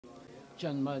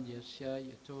Janmadyasya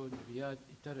yato niriyat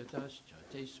itaratascha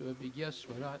te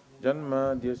swavigyaswarat.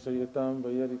 Janmadyasya yatam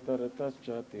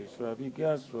vayaritarataschya te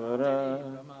swavigyaswarat.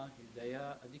 Brahma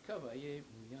hridaya adhikavaye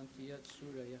muyanti yat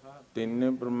surayaha.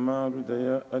 Tenne Brahma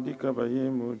hridaya adhikavaye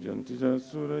muyanti yat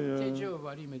suraya. Tejo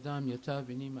varimedam yata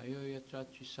vinimayo yatra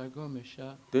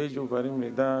trisagomesha. Tejo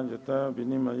varimedam yata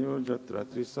vinimayo yatra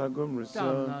trisagomesha.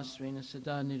 Dhamna svena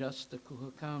sada nirasta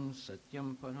kuhakam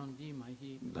satyam param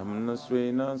dhimahi. Dhamna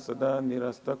svena sada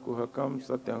nirasta kuhakam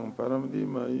satyam param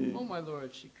dhimahi. O my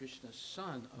Lord Shri Krishna,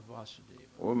 son of Vasudeva.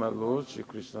 O my Lord Shri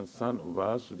Krishna, son of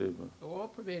Vasudeva. O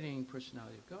all-pervading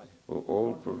personality of Godhead. O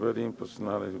all-pervading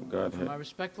personality of Godhead. My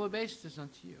respectful obeisance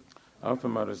unto you. Offer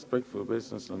my respectful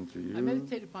obeisance unto you. I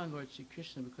meditate upon Lord Shri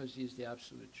Krishna because he is the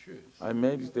absolute truth. I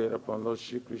meditate upon Lord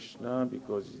Shri Krishna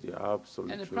because he is the absolute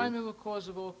truth. And the primeval cause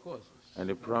of all causes. And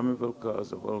the primeval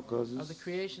cause of all causes. Of the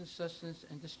creation, sustenance,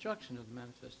 and destruction of the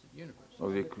manifested universe.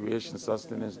 Of the creation,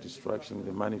 sustenance, destruction of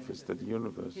the manifested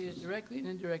universe. He is directly and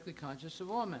indirectly conscious of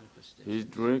all manifestations. He is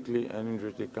directly and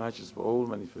indirectly conscious of all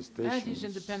manifestations. And he's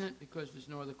independent because there's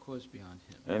no other cause beyond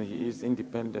him. And he is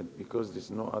independent because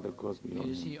there's no other cause beyond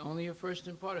him. Is he only who first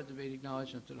imparted the Vedic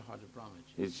knowledge unto the heart of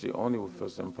Brahmaji? It's the only who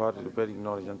first imparted the Vedic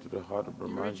knowledge unto the heart of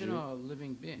Brahmaji. The original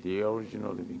living being. The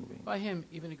original living being. By him,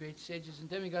 even the great sages and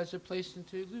demigods are placed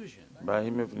into illusion. By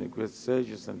him, even the great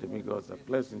sages and demigods are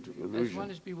placed into illusion. As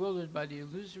one is bewildered by the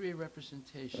illusory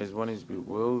representation. As one is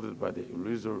bewildered by the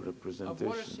illusory representation.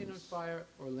 Of water seen on fire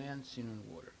or land seen on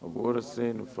water. Of water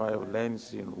seen on fire or land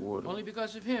seen on water. Only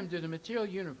because of him do the material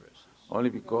universes. Only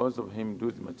because of him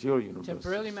do the material universe.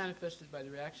 Temporarily manifested by the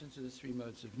reactions of the three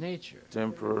modes of nature.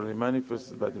 Temporarily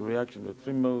manifested by the reaction of the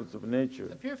three modes of nature.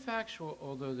 Appear factual,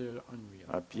 although they're unreal.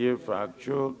 Appear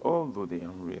factual, although they are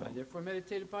unreal. I therefore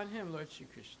meditate upon him, Lord Shri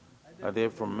Krishna. I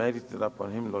therefore meditate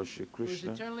upon him, Lord Shri Krishna.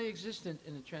 Who is eternally existent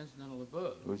in the transcendental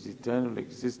abode. Who is eternally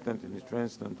existent in the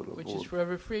transcendental abode. Which is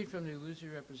forever free from the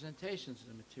illusory representations of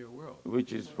the material world.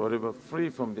 Which is forever free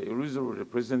from the illusory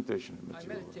representation of the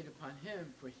material world. I meditate upon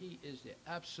him, for he is the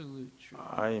absolute truth.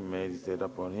 I meditate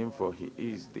upon him, for he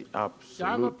is the absolute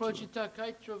Dharma truth. projita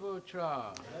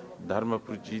kaitravotra. Dharma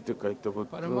projita kaitavotra.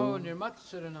 Paramo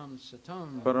nirmatsaranam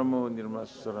satam. Paramo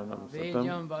nirmatsaranam satam.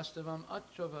 Vedyam vastavam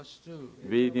atravastu.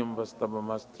 Vedyam vastavam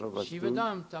atravastu.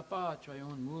 Shivadam tapa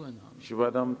trayon mulanam.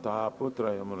 Shivadam tapo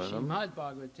trayon mulanam. Srimad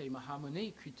Bhagavate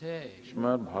Mahamuni Krite.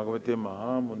 Srimad Bhagavate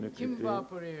Mahamuni Krite. Kimva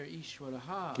parer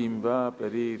Ishwaraha. Kimva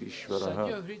parer Ishwaraha.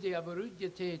 Sadyo hridya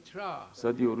varudyate tra.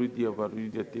 Sadyo hridya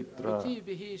varudyate tra. Kriti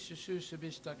bihi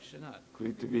sususabhistakshanat.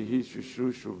 Kriti bihi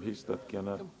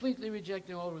sususabhistakshanat. Completely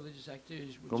rejecting all religious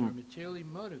activities which are materially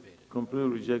motivated. Completely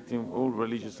rejecting all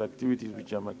religious activities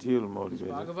which are materially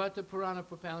motivated. This Bhagavata Purana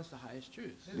propounds the highest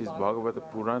truth. This Bhagavata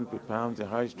Purana propounds the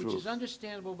highest truth. Which is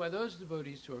understandable by those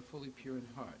devotees who are fully pure in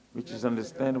heart. Which is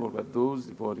understandable by those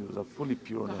devotees who are fully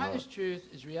pure in heart. The highest truth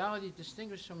is reality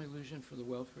distinguished from illusion for the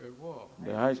welfare of all.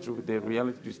 The highest truth, the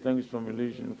reality distinguished from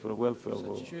illusion for the welfare of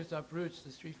all. Such truth uproots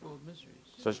the threefold miseries.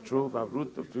 Such truth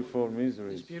uproots the threefold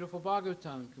miseries. This beautiful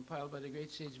Bhagavatam, compiled by the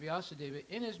great sage Vyasadeva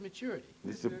in his maturity.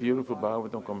 This is a beautiful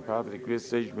Bhagavatam compiled by the great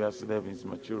sage Vyasadeva in his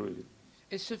maturity.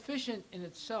 It's sufficient in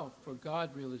itself for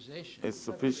God realization. It's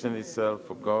sufficient itself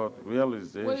for God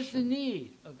realization. What is the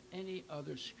need of any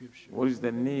other scripture? What is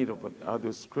the need of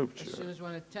other scripture? As soon as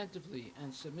one attentively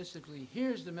and submissively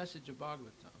hears the message of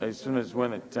Bhagavatam. As soon as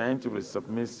one attentively,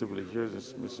 submissively hears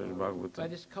the message of Bhagavatam. By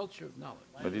this culture of knowledge.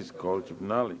 By this culture of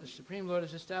knowledge. The Supreme Lord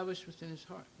is established within his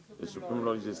heart. The Supreme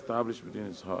Lord is established within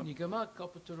his heart. Nigama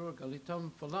kalpataror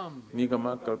galitam phalam.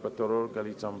 Nigama kalpataror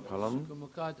galitam phalam.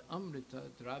 Sukhamukad amrita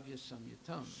dravya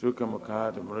samyatam.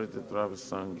 Sukhamukad amrita dravya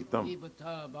sangitam.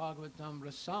 Pibata bhagavatam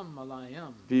rasam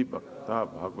malayam. Pibata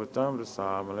bhagavatam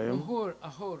rasam malayam. Muhur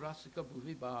aho rasika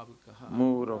bhuvi bhavukaha.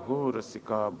 Muhur aho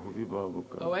rasika bhuvi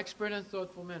bhavukaha. O expert and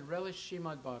thoughtful men, relish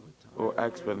Srimad Bhagavatam. O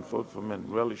expert and thoughtful men,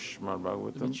 relish Srimad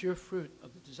Bhagavatam. The mature fruit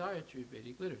of the desire tree of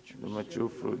Vedic literature. The mature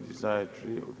fruit, desire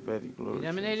tree of Vedic literature. It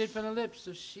emanated from the lips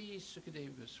of Sri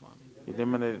Sukadeva Goswami. It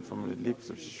emanated from the lips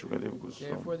of Sri Sukadeva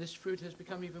Goswami. Therefore, this fruit has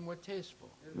become even more tasteful.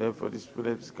 Therefore, this fruit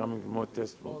has become even more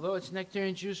tasteful. Although its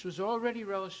nectarian juice was already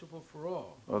relishable for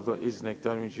all. Although its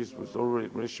nectarian juice was already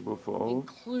relishable for all.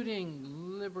 Including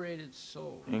liberated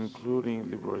souls.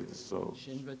 Including liberated souls.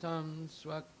 Shinvatam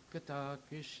Swakata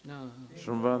Krishna.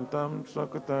 Shinvatam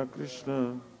Swakata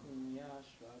Krishna.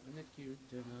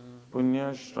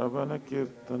 Punya Shravana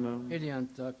Kirtana.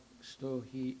 Hridyantak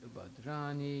Stohi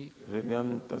Bhadrani.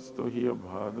 Hridyantak Stohi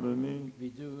Bhadrani.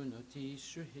 Vidunati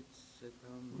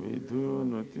Suhitsatam.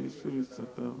 Vidunati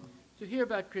Suhitsatam. To hear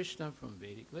about Krishna from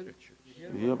Vedic literature.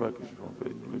 To hear about Krishna from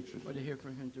Vedic literature. Or to hear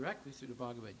from him directly through the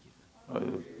Bhagavad Gita.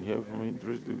 hear from him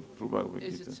through Bhagavad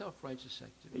is Gita. itself righteous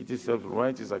activity. It is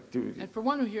self-righteous activity. And for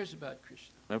one who hears about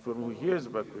Krishna, And for who hears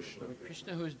about Krishna,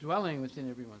 Krishna who is dwelling within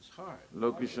everyone's heart,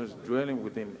 Lord Krishna is dwelling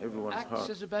within everyone's acts heart,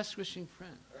 as a best wishing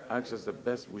friend, acts as the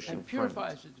best wishing and friend,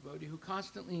 purifies the devotee who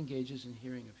constantly engages in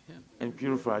hearing of him. and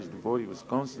purifies the devotee who is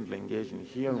constantly engaged in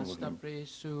hearing of him.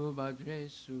 Nastapresu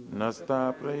bhadresu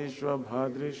Nasta preshva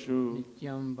bhadreshu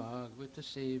nityam bhagavata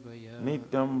sevaya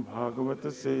nityam bhagavata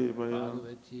sevaya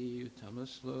bhagavati uttama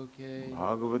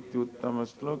bhagavati uttama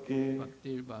sloke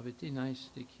bhaktir bhavati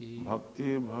naistiki.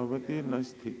 bhakti bhavati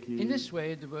nastiki. In this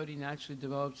way, a devotee naturally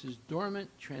develops his dormant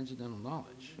transcendental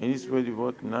knowledge. In this way, the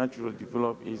devotee naturally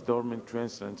develop his dormant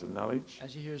transcendental knowledge.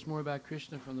 As he hears more about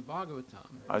Krishna from the Bhagavatam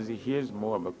As he hears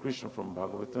more about Krishna from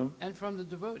Bhagavatam and from the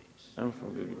devotees, and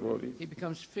from the devotees, he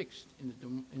becomes fixed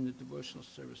in the devotional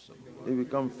service of the Lord. they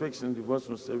become fixed in the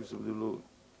devotional service of the Lord.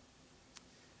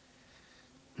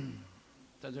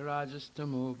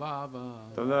 Tadarajastamo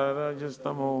bhava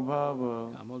Tadarajastamo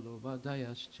bhava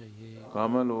kamalobhadayaschaye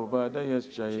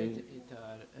kamalobhadayaschaye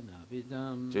itar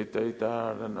anavidam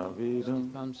chaitaitaranavidam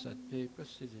stipam sattve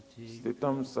prasidati.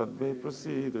 stitam sadve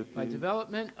prasidati. By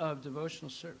development of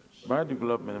devotional service, By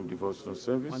development of devotional one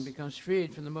service, becomes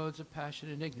freed from the modes of passion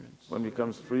and ignorance, one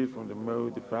becomes free from the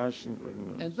mode, the passion, or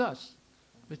ignorance. and thus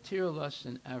material lust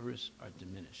and avarice are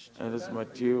diminished. And as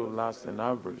material lust and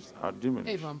avarice are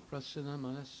diminished. Evam prasana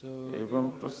manaso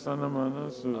Evam prasanna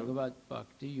manasu bhagavat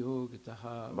bhakti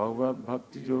yogataha bhagavad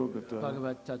bhakti yogata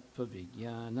bhagavat tattva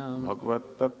vijnanam bhagavad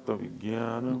tattva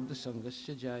vijnanam mukta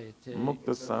sangasya jayate.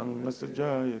 mukta sangasya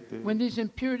jayate. When these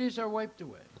impurities are wiped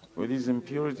away, When these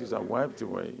impurities are wiped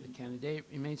away, the candidate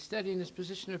remains steady in his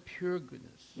position of pure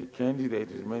goodness, the candidate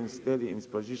remains steady in his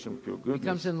position of pure becomes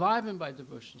goodness, enlivened by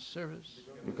devotional service,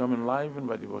 become enlivened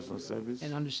by devotional service,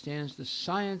 and understands the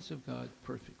science of God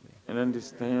perfectly. and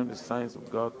understand the science of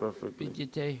God perfectly.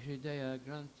 Vidyate hridaya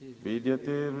granti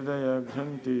Vidyate hridaya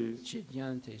granti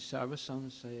chidyante sarva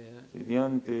samsaya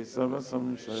siddhyante sarva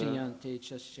samshaya shiyante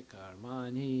chasya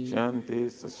karmani shante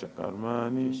sasya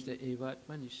karmani drishta evat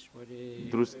manishware.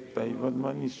 drustaivad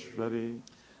manishvare.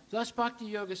 Thus, bhakti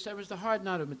yoga severs the hard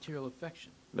knot of material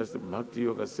affection That's the Bhakti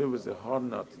Yoga severs the hard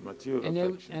knot of material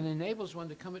affection and enables one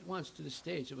to come at once to the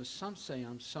stage of a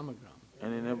samsayam samagram,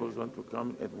 and enables one to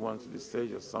come at once to the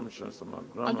stage of Samshaya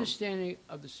Samagrama, understanding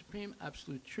of the supreme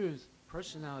absolute truth,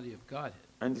 personality of Godhead.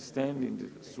 understanding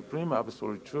the supreme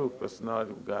absolute truth,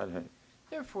 personality of Godhead.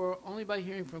 Therefore, only by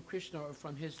hearing from Krishna or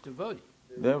from his devotee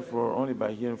Therefore, only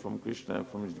by hearing from Krishna and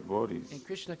from his in devotees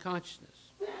Krishna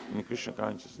consciousness in Krishna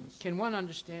consciousness can one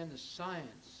understand the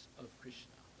science of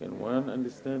Krishna. can one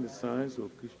understand the science of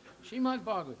Krishna. Srimad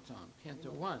Bhagvatam,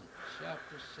 Canto 1,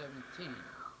 Chapter 17,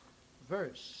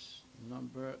 verse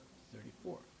number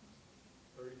 34.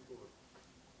 34.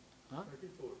 Huh?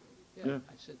 34. Yeah, Yeah,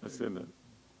 I said I 34. said that.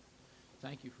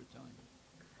 Thank you for telling me.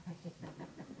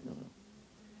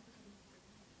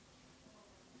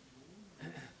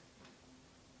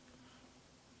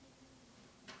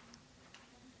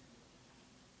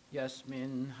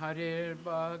 Yasmin Harir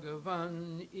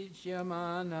Bhagavan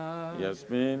Ijyamana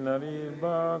Yasmin Hari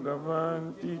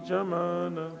Bhagavanti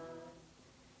Jamana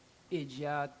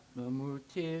Ijyatma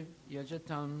Murtir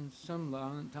Yajatam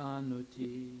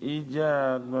Samlantanuti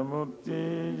Ijadma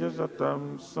Murti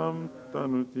Jasatam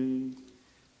Samtanuti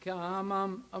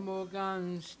Kamam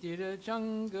Amogan Stira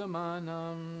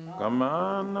Jangamanam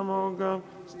Kamanamogam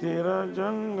Stira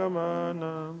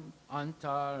Jangamanam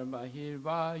Antar Bahir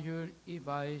Vayur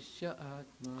Ivaisya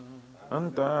Atma.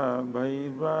 Anta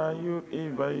Bhaivayur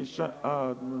Ivaisha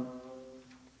Atma.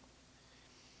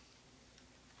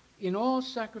 In all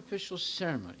sacrificial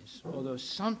ceremonies, although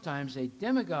sometimes a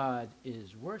demigod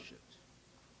is worshipped,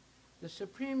 the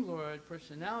Supreme Lord,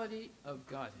 personality of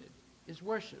Godhead, is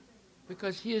worshipped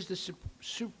because he is the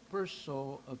super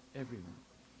soul of everyone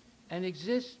and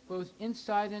exists both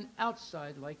inside and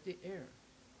outside like the air.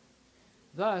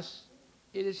 Thus,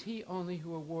 it is he only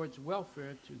who awards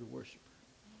welfare to the worshipper.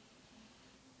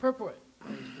 Purport by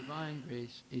His Divine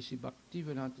Grace, A.C.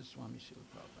 Bhaktivedanta Swami Srila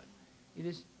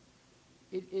Prabhupada.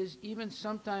 It is even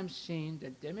sometimes seen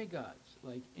that demigods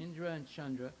like Indra and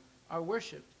Chandra are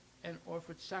worshipped and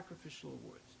offered sacrificial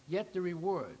awards. Yet the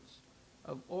rewards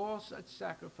of all such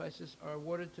sacrifices are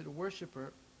awarded to the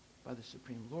worshipper by the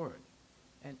Supreme Lord.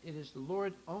 And it is the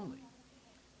Lord only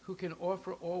who can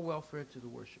offer all welfare to the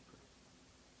worshipper.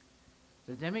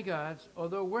 The demigods,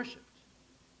 although worshipped,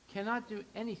 cannot do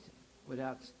anything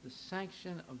without the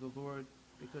sanction of the Lord,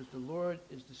 because the Lord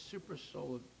is the super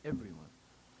soul of everyone,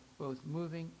 both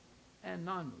moving and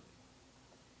non-moving.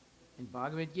 In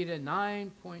Bhagavad Gita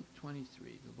 9.23,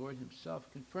 the Lord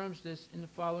himself confirms this in the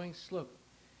following sloka.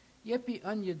 Yepi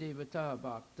anya devata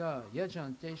bhakta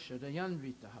yajante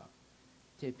shadayanvitaha.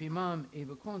 Tepimam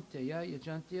evakonteya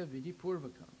yajantiya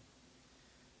vidipurvakam.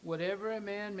 Whatever a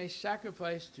man may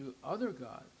sacrifice to other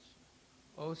gods,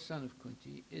 O son of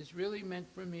Kunti, is really meant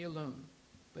for me alone,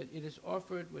 but it is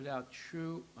offered without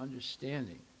true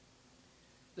understanding.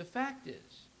 The fact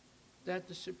is that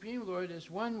the Supreme Lord is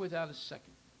one without a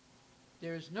second.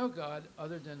 There is no God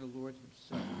other than the Lord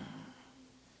himself.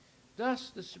 Thus,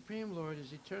 the Supreme Lord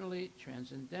is eternally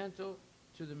transcendental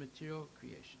to the material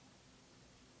creation.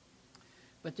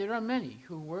 But there are many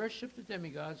who worship the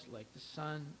demigods like the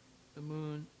sun, the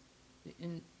moon,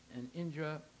 and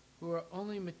Indra, who are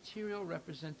only material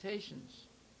representatives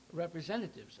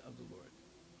of the Lord.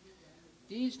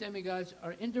 These demigods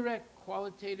are indirect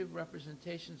qualitative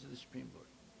representations of the Supreme Lord.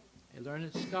 A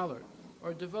learned scholar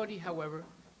or devotee, however,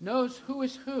 knows who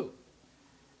is who.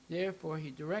 Therefore,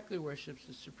 he directly worships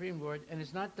the Supreme Lord and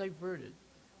is not diverted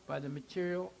by the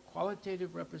material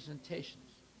qualitative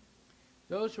representations.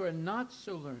 Those who are not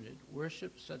so learned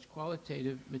worship such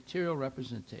qualitative material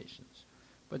representations,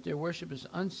 but their worship is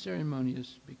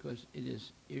unceremonious because it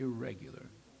is irregular.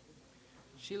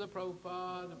 Srila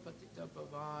Prabhupada Patita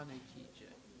Bhavana Ki Jai.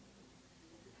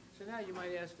 So now you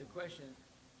might ask the question,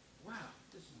 wow,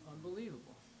 this is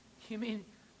unbelievable. You mean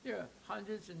there are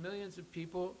hundreds and millions of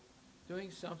people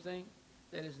doing something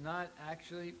that is not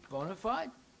actually bona fide?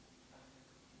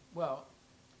 Well,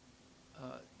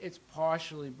 it's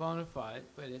partially bona fide,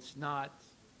 but it's not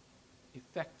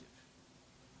effective.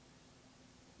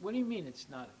 What do you mean it's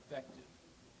not effective?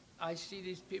 I see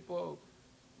these people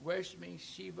worshiping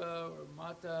Shiva or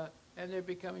Mata, and they're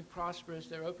becoming prosperous.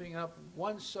 They're opening up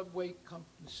one subway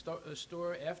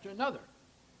store after another.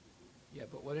 Yeah,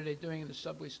 but what are they doing in the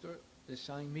subway store? They're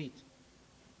selling meat.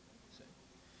 So,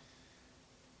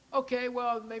 okay,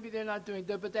 well, maybe they're not doing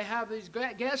that, but they have these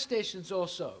gas stations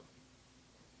also.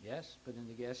 Yes, but in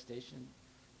the gas station,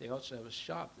 they also have a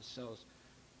shop that sells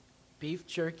beef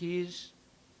jerkies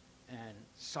and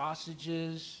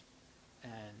sausages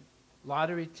and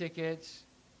lottery tickets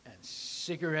and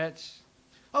cigarettes.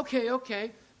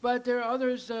 Okay, but there are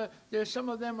others, some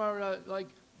of them are like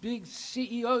big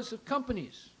CEOs of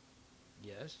companies.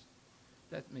 Yes,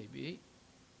 that may be,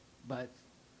 but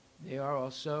they are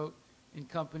also in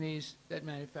companies that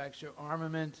manufacture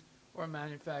armament or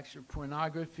manufacture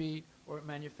pornography or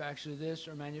manufacture this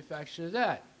or manufacture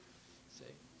that.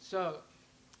 So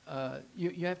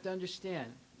you have to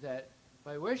understand that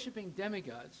by worshiping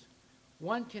demigods,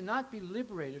 one cannot be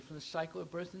liberated from the cycle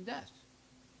of birth and death.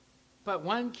 But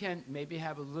one can maybe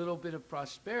have a little bit of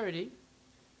prosperity,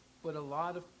 but a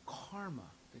lot of karma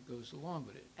that goes along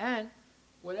with it. And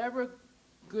whatever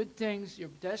good things you're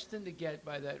destined to get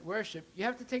by that worship, you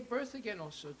have to take birth again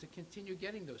also to continue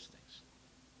getting those things.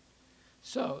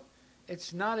 So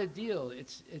it's not a deal.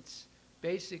 It's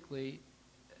basically,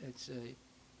 it's a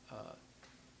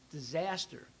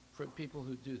disaster for people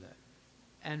who do that.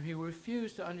 And we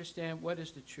refuse to understand what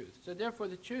is the truth. So therefore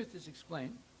the truth is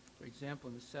explained. For example,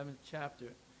 in the 7th chapter,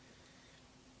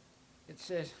 it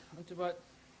says, Antavat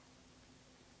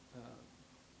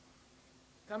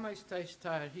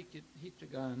Kamaistaistar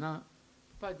Hitagana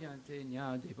Padyante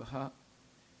Nyadevaha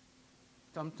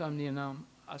Tam Niyanam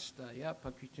Astaya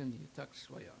Pakritan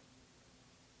Yatakswaya.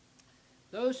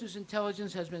 Those whose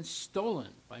intelligence has been stolen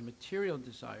by material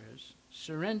desires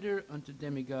surrender unto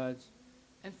demigods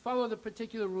and follow the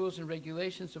particular rules and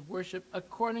regulations of worship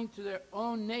according to their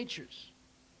own natures.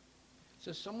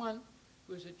 So someone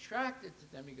who is attracted to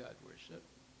demigod worship,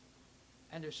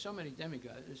 and there's so many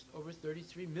demigods, there's over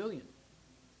 33 million.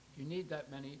 You need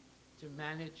that many to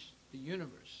manage the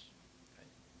universe. Right?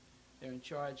 They're in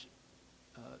charge,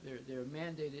 they're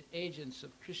mandated agents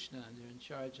of Krishna, and they're in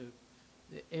charge of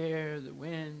the air, the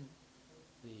wind,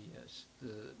 the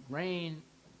rain,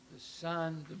 the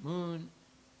sun, the moon,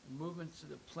 the movements of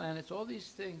the planets. All these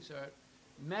things are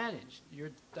managed. Your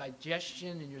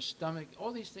digestion in your stomach,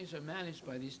 all these things are managed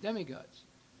by these demigods.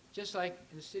 Just like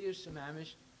in the city of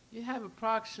Sammamish, you have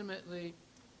approximately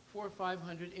 400 or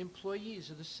 500 employees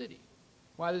of the city.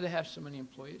 Why do they have so many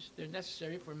employees? They're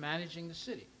necessary for managing the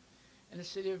city. In the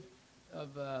city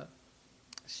of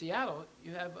Seattle,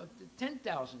 you have up to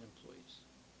 10,000 employees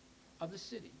of the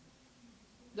city.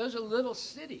 Those are little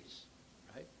cities,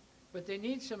 right? But they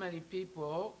need so many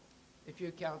people. If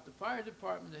you count the fire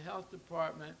department, the health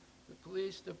department, the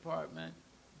police department,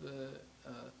 the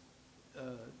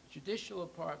judicial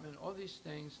department, all these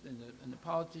things, and the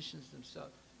politicians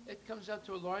themselves, it comes out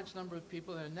to a large number of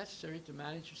people that are necessary to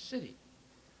manage your city.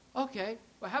 Okay,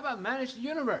 well, how about manage the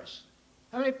universe?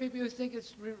 How many people you think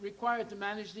it's required to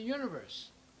manage the universe?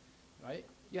 Right?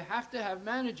 You have to have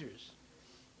managers.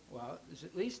 Well, there's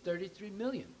at least 33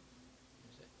 million.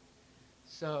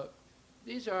 So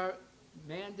these are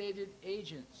mandated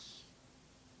agents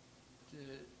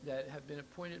that have been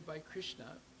appointed by Krishna.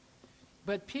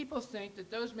 But people think that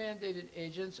those mandated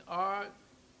agents are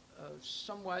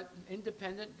somewhat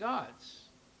independent gods.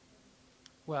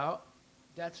 Well,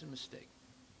 that's a mistake.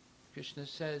 Krishna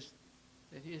says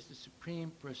that he is the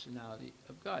Supreme Personality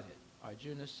of Godhead.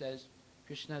 Arjuna says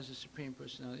Krishna is the Supreme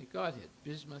Personality of Godhead.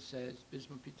 Bhisma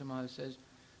Pitamaha says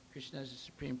Krishna is the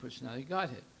Supreme Personality of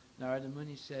Godhead. Narada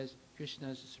Muni says Krishna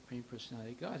is the Supreme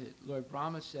Personality of Godhead. Lord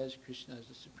Brahma says Krishna is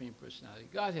the Supreme Personality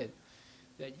of Godhead.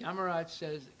 That Yamaraj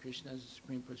says that Krishna is the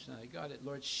Supreme Personality of Godhead.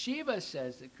 Lord Shiva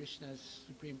says that Krishna is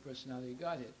the Supreme Personality of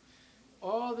Godhead.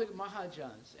 All the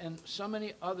Mahajans and so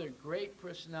many other great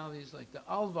personalities like the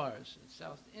Alvars in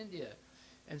South India,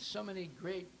 and so many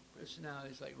great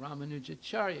personalities like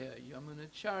Ramanujacharya,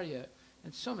 Yamunacharya,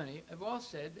 and so many have all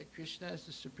said that Krishna is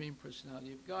the Supreme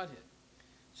Personality of Godhead.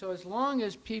 So as long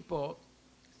as people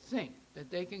think that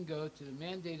they can go to the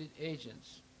mandated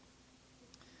agents,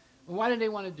 why do they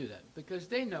want to do that? Because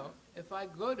they know if I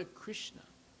go to Krishna,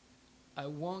 I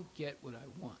won't get what I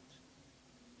want.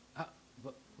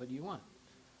 But what do you want?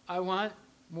 I want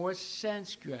more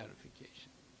sense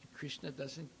gratification. Krishna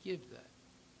doesn't give that.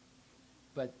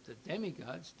 But the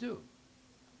demigods do.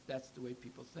 That's the way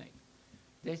people think.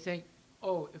 They think,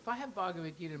 oh, if I have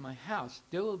Bhagavad Gita in my house,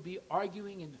 there will be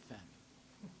arguing in the family.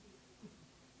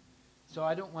 So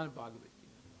I don't want a Bhagavad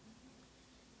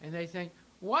Gita. And they think,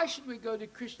 why should we go to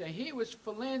Krishna? He was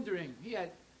philandering. He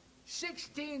had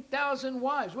 16,000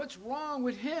 wives. What's wrong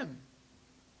with him?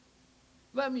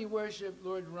 Let me worship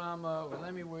Lord Rama, or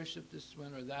let me worship this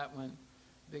one or that one,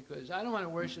 because I don't want to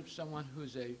worship someone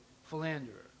who's a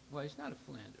philanderer. Well, he's not a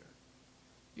philanderer.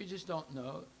 You just don't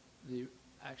know the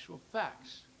actual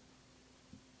facts.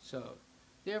 So,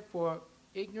 therefore,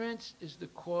 ignorance is the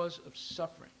cause of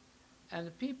suffering. And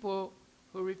the people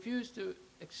who refuse to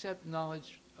accept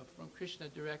knowledge from Krishna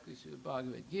directly through the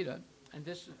Bhagavad Gita, and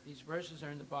these verses are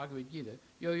in the Bhagavad Gita,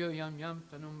 yo yo yam yam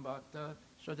tanum bhakta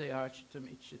swadayarchitam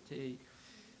ichyate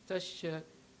tasya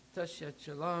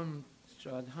chalam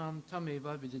stradham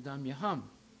tameva vididam yaham.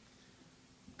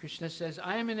 Krishna says,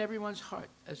 I am in everyone's heart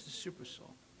as the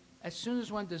supersoul. As soon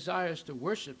as one desires to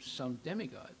worship some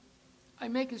demigod, I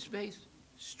make his faith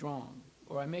strong,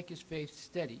 or I make his faith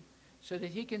steady, so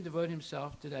that he can devote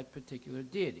himself to that particular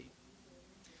deity.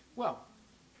 Well,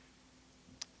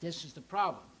 this is the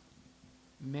problem.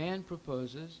 Man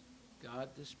proposes, God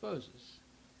disposes.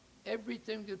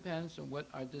 Everything depends on what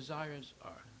our desires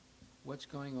are, what's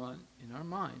going on in our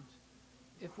mind.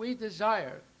 If we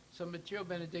desire some material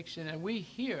benediction, and we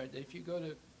hear that if you go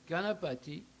to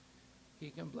Ganapati, he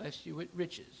can bless you with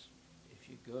riches. If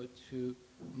you go to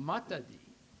Matadi,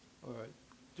 or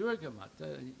Durga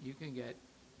Mata, you can get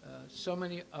so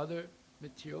many other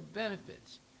material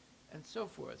benefits, and so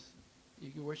forth.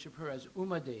 You can worship her as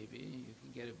Uma Devi, you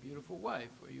can get a beautiful wife,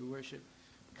 or you worship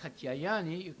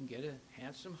Katyayani, you can get a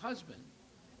handsome husband.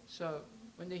 So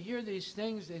when they hear these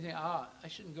things, they think, I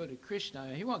shouldn't go to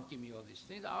Krishna, he won't give me all these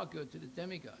things, I'll go to the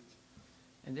demigods.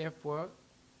 And therefore,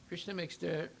 Krishna makes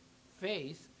their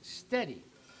faith steady.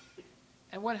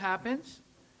 And what happens?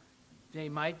 They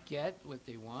might get what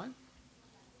they want,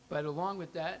 but along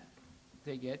with that,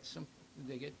 they get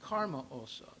karma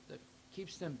also that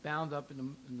keeps them bound up in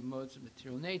the modes of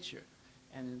material nature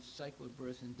and in the cycle of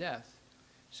birth and death.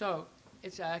 So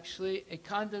it's actually a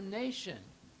condemnation.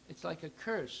 It's like a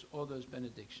curse, all those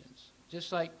benedictions.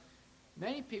 Just like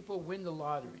many people win the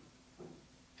lottery.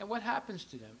 And what happens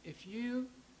to them? If you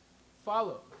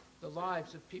follow the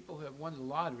lives of people who have won the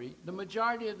lottery, the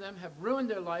majority of them have ruined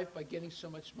their life by getting so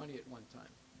much money at one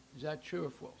time. Is that true or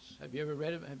false? Have you ever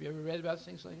read about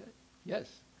things like that?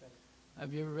 Yes.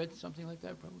 Have you ever read something like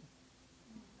that, probably?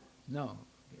 No.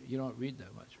 You don't read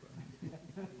that much, probably.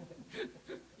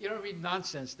 You don't read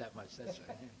nonsense that much, that's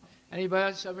right. Anybody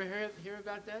else ever hear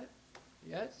about that?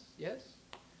 Yes? Yes?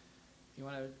 You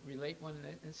want to relate one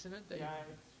incident? Yeah,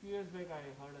 a few years back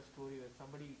I heard a story where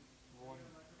somebody won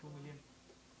 2 million.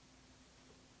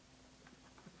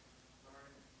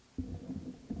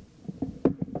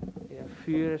 Yeah, a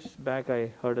few years back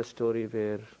I heard a story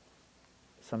where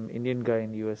some Indian guy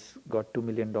in US got $2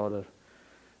 million,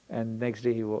 and next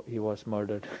day he was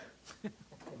murdered. Oh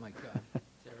my God,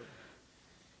 terrible.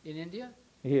 In India?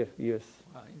 Here, US.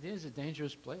 Wow, India is a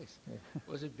dangerous place. Yeah.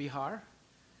 Was it Bihar?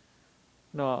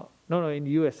 No, in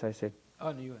US I said. Oh,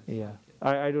 in the U.S. Yeah,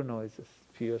 Okay. I don't know, it's just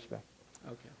a few years back.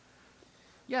 Okay.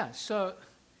 Yeah, so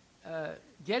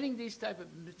getting these type of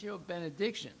material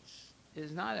benedictions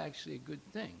is not actually a good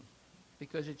thing,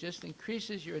 because it just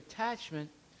increases your attachment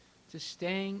to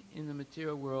staying in the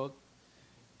material world.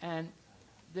 And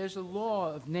there's a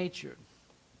law of nature,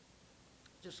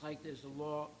 just like there's a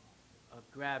law of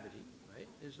gravity, right?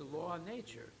 There's a law of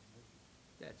nature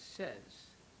that says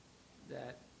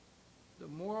that the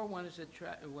more one is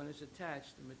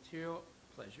attached to material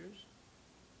pleasures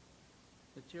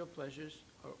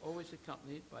are always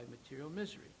accompanied by material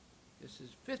misery. This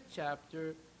is 5th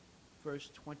chapter, verse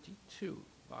 22,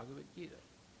 Bhagavad Gita.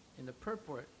 In the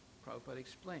purport, Prabhupada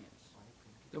explains,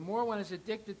 the more one is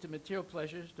addicted to material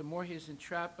pleasures, the more he is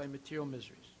entrapped by material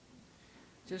miseries.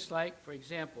 Just like, for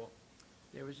example,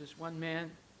 there was this one man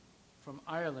from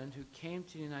Ireland who came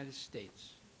to the United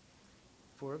States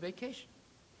for a vacation.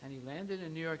 And he landed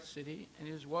in New York City, and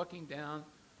he was walking down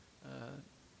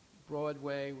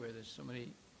Broadway, where there's so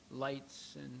many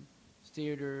lights and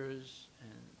theaters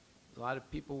and a lot of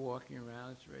people walking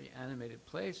around. It's a very animated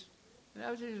place. And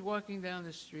as he was walking down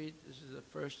the street, this is the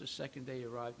first or second day he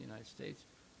arrived in the United States,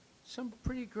 some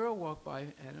pretty girl walked by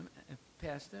at him and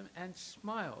past him and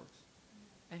smiled.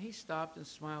 And he stopped and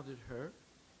smiled at her.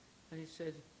 And he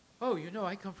said, "Oh, you know,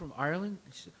 I come from Ireland."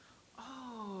 And she said,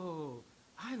 "Oh,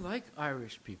 I like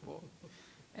Irish people."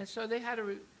 And so they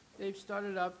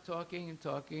started up talking,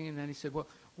 and then he said, "Well,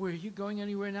 were you going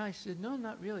anywhere now?" I said, "No,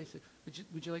 not really." He said,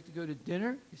 would you like to go to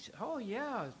dinner?" He said, "Oh,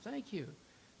 yeah, thank you."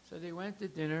 So they went to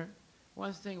dinner.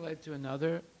 One thing led to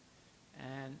another,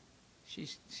 and she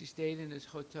stayed in his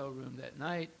hotel room that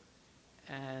night,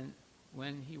 and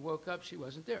when he woke up, she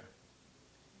wasn't there.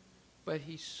 But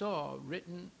he saw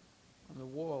written on the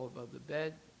wall above the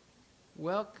bed,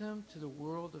 "Welcome to the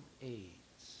world of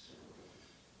AIDS."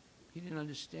 He didn't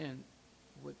understand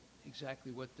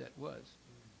exactly what that was.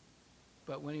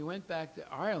 But when he went back to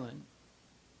Ireland,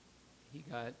 he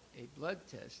got a blood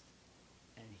test,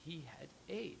 and he had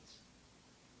AIDS.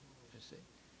 You see?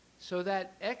 So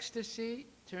that ecstasy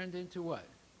turned into what?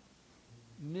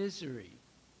 Misery.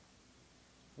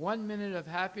 1 minute of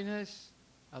happiness,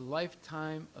 a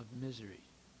lifetime of misery.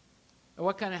 And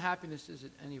what kind of happiness is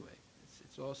it anyway?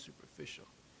 It's all superficial.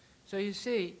 So you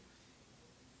see,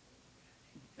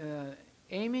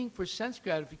 aiming for sense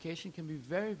gratification can be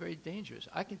very, very dangerous.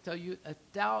 I can tell you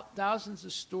thousands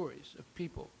of stories of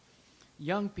people,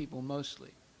 young people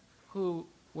mostly, who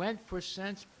went for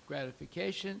sense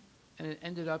gratification and it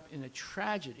ended up in a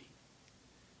tragedy.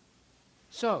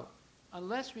 So,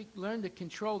 unless we learn to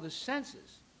control the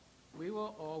senses, it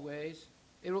will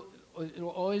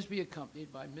always be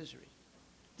accompanied by misery.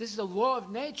 This is a law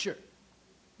of nature,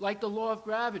 like the law of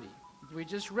gravity. We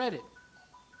just read it.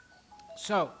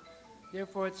 So,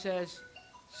 therefore it says,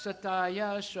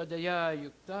 Sataya Shradaya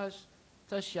Yuktas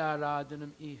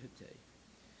Tasyaradhanam Ihate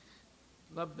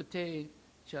Labbate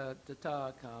Cha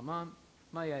Tata Kamam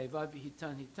Mayaiva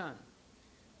Vihitan Hitan.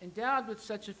 Endowed with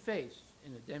such a faith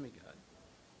in a demigod,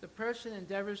 the person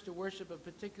endeavors to worship a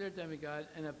particular demigod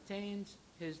and obtains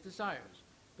his desires.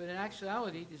 But in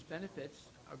actuality, these benefits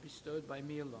are bestowed by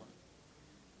me alone.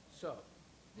 So,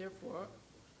 therefore,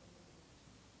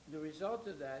 the result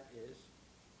of that is,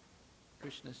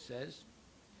 Krishna says,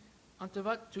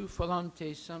 Antavattu phalam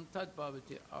te sam tad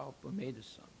bhavati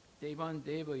alpamedasam devan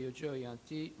deva yojo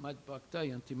yanti mad bhakta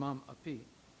yanti mam api.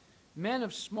 Men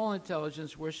of small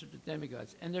intelligence worship the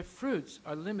demigods, and their fruits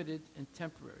are limited and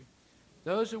temporary.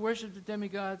 Those who worship the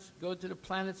demigods go to the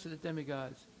planets of the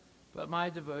demigods, but my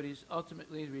devotees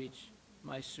ultimately reach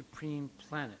my supreme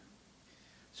planet.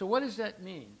 So what does that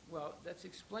mean? Well, that's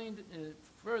explained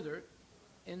further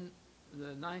in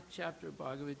the 9th chapter of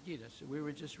Bhagavad Gita. So we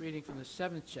were just reading from the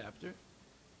 7th chapter.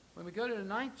 When we go to the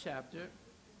 9th chapter,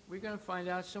 we're going to find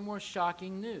out some more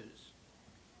shocking news.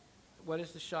 What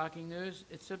is the shocking news?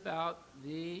 It's about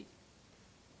the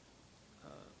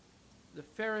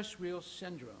Ferris wheel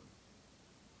syndrome.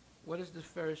 What is the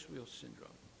Ferris wheel syndrome?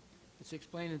 It's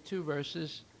explained in 2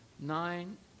 verses,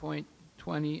 9.20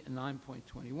 and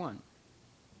 9.21.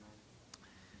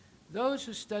 Those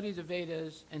who study the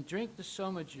Vedas and drink the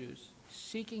soma juice,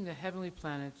 seeking the heavenly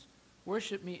planets,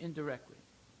 worship me indirectly.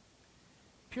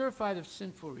 Purified of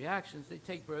sinful reactions, they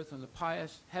take birth on the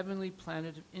pious heavenly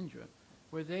planet of Indra,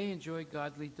 where they enjoy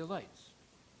godly delights.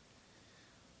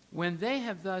 When they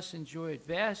have thus enjoyed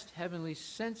vast heavenly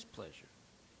sense pleasure,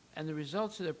 and the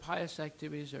results of their pious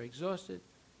activities are exhausted,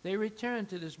 they return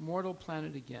to this mortal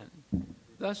planet again.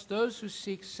 Thus, those who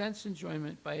seek sense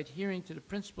enjoyment by adhering to the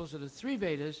principles of the 3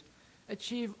 Vedas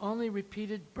achieve only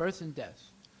repeated birth and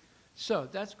death. So,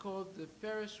 that's called the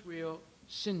Ferris wheel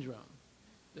syndrome.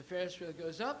 The Ferris wheel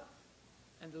goes up,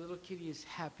 and the little kitty is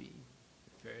happy.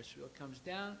 The Ferris wheel comes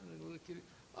down, and the little kitty,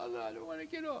 "Oh, no, I don't want to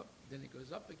get off." Then it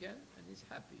goes up again, and he's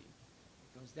happy.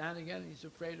 It comes down again, and he's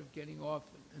afraid of getting off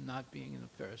and not being in the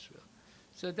Ferris wheel.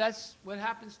 So that's what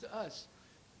happens to us.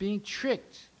 Being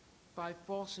tricked by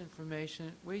false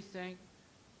information, we think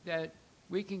that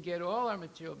we can get all our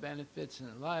material benefits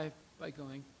in life by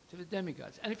going to the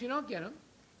demigods. And if you don't get them,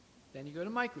 then you go to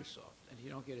Microsoft. And if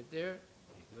you don't get it there,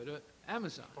 you go to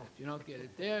Amazon. If you don't get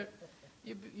it there,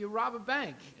 you rob a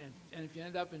bank. And if you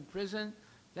end up in prison,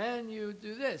 then you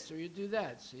do this or you do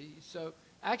that. See? So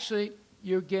actually,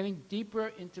 you're getting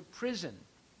deeper into prison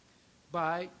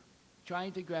by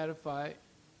trying to gratify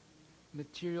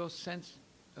material sense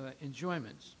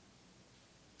enjoyments.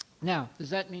 Now, does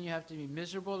that mean you have to be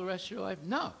miserable the rest of your life?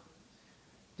 No.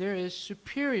 There is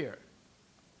superior,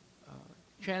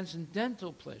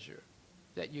 transcendental pleasure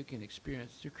that you can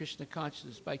experience through Krishna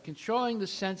consciousness by controlling the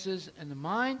senses and the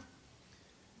mind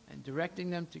and directing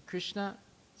them to Krishna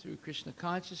through Krishna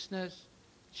consciousness,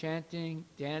 chanting,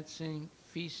 dancing,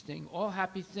 feasting, all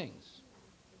happy things.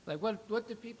 Like what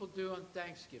do people do on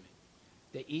Thanksgiving?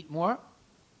 They eat more,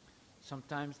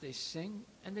 sometimes they sing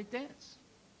and they dance,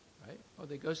 right? Or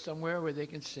they go somewhere where they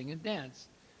can sing and dance,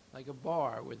 like a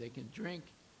bar where they can drink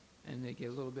and they get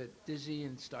a little bit dizzy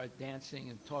and start dancing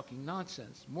and talking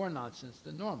nonsense, more nonsense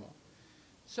than normal.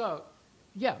 So,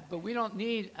 yeah, but we don't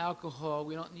need alcohol,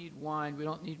 we don't need wine, we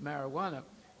don't need marijuana.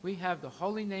 We have the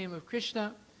holy name of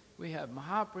Krishna, we have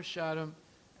Mahaprashadam,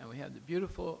 and we have the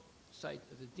beautiful sight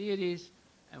of the deities,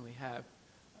 and we have,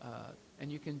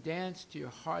 and you can dance to your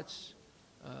heart's,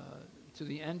 to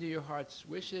the end of your heart's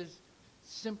wishes,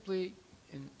 simply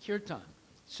in kirtan.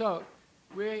 So,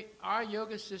 our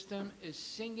yoga system is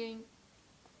singing,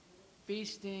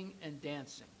 feasting, and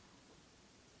dancing.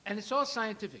 And it's all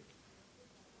scientific.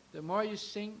 The more you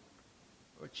sing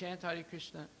or chant Hare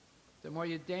Krishna, the more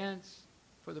you dance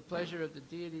for the pleasure of the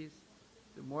deities,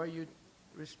 the more you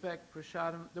respect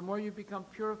prasadam, the more you become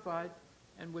purified.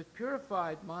 And with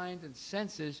purified mind and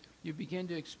senses, you begin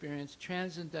to experience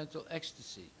transcendental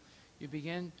ecstasy. You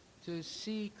begin to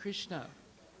see Krishna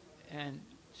and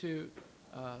to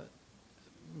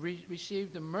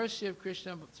receive the mercy of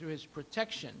Krishna through his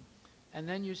protection. And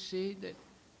then you see that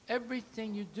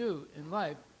everything you do in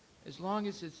life, as long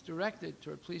as it's directed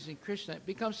toward pleasing Krishna, it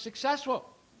becomes successful.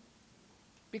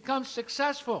 Becomes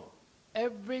successful.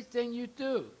 Everything you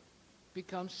do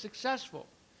becomes successful.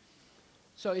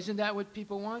 So isn't that what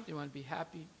people want? They want to be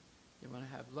happy. They want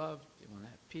to have love. They want to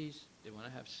have peace. They want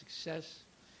to have success.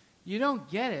 You don't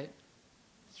get it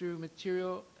through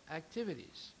material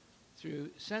activities,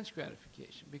 through sense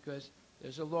gratification, because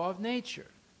there's a law of nature.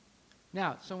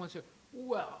 Now, someone said,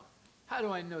 well, how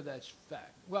do I know that's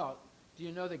fact? Well, do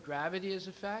you know that gravity is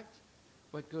a fact?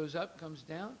 What goes up comes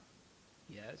down?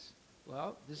 Yes.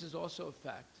 Well, this is also a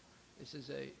fact. This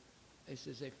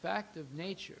is a fact of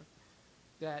nature.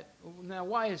 Now,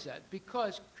 why is that?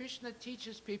 Because Krishna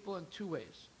teaches people in two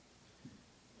ways.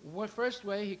 First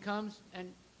way, he comes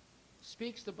and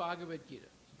speaks the Bhagavad Gita.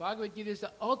 The Bhagavad Gita is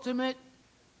the ultimate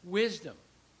wisdom.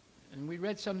 And we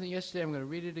read something yesterday. I'm going to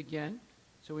read it again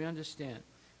so we understand.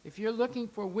 If you're looking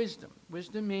for wisdom,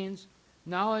 wisdom means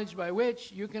knowledge by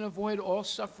which you can avoid all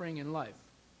suffering in life.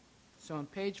 So on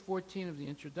page 14 of the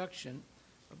introduction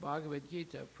of Bhagavad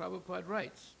Gita, Prabhupada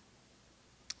writes,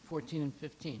 14 and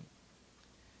 15.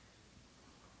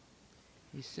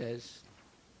 He says,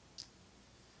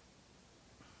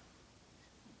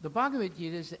 the Bhagavad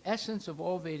Gita is the essence of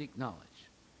all Vedic knowledge.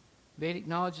 Vedic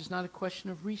knowledge is not a question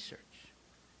of research.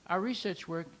 Our research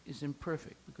work is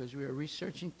imperfect because we are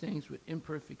researching things with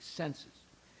imperfect senses.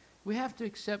 We have to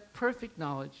accept perfect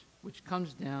knowledge, which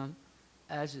comes down,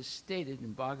 as is stated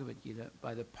in Bhagavad Gita,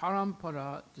 by the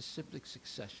parampara disciplic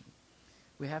succession.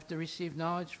 We have to receive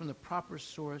knowledge from the proper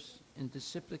source in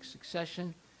disciplic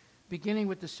succession, beginning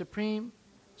with the supreme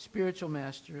spiritual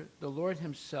master, the Lord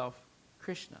himself,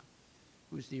 Krishna,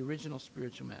 who is the original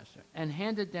spiritual master, and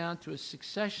handed down to a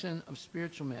succession of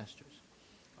spiritual masters.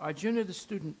 Arjuna, the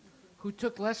student, who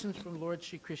took lessons from Lord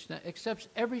Sri Krishna, accepts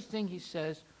everything he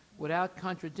says without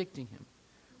contradicting him.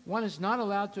 One is not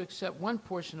allowed to accept one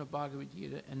portion of Bhagavad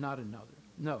Gita and not another.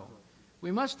 No.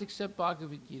 We must accept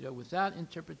Bhagavad Gita without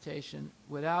interpretation,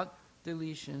 without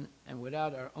deletion, and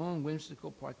without our own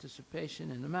whimsical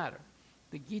participation in the matter.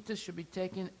 The Gita should be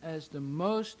taken as the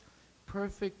most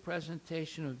perfect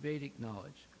presentation of Vedic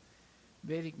knowledge.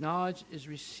 Vedic knowledge is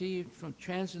received from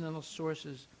transcendental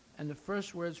sources, and the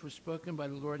first words were spoken by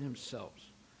the Lord himself.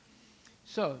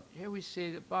 So, here we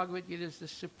see that Bhagavad Gita is the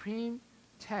supreme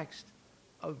text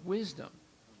of wisdom.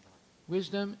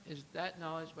 Wisdom is that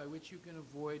knowledge by which you can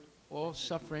avoid all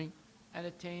suffering and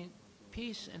attain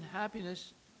peace and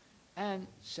happiness and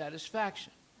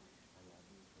satisfaction.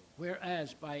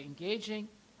 Whereas by engaging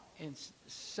in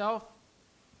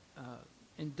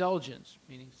indulgence,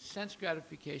 meaning sense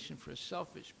gratification for a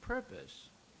selfish purpose,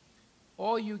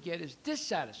 all you get is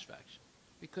dissatisfaction,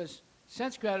 because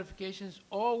sense gratification is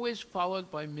always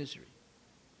followed by misery.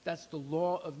 That's the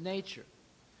law of nature.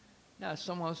 Now,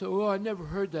 someone will say, oh, I never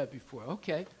heard that before.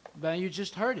 Okay, but you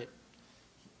just heard it.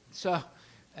 So,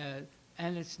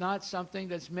 and it's not something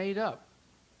that's made up.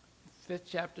 5th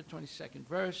chapter, 22nd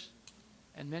verse,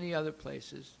 and many other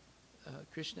places,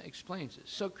 Krishna explains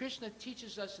this. So Krishna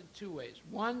teaches us in two ways.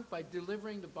 One, by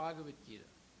delivering the Bhagavad Gita.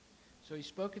 So he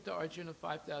spoke it to Arjuna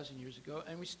 5,000 years ago,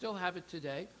 and we still have it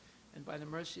today. And by the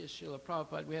mercy of Srila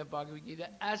Prabhupada, we have Bhagavad Gita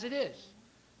as it is,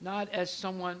 not as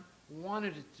someone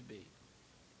wanted it to be.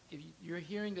 If you're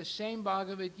hearing the same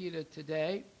Bhagavad Gita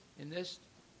today, in this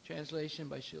translation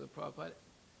by Srila Prabhupada,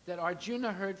 that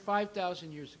Arjuna heard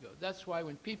 5,000 years ago. That's why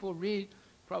when people read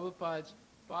Prabhupada's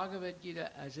Bhagavad Gita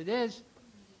as it is,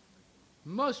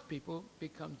 most people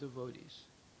become devotees.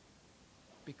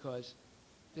 Because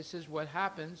this is what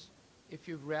happens if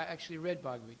you've actually read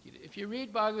Bhagavad Gita. If you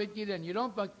read Bhagavad Gita and you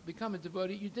don't become a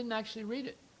devotee, you didn't actually read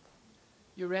it.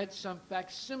 You read some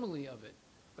facsimile of it,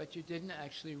 but you didn't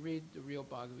actually read the real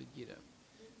Bhagavad Gita.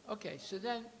 Okay, so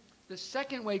then the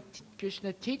second way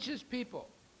Krishna teaches people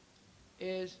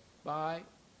is by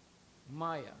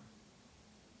Maya.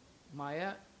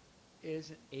 Maya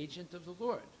is an agent of the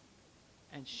Lord,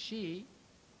 and she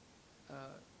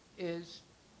is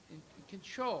in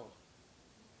control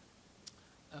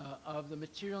of the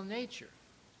material nature,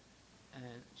 and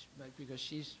because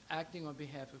she's acting on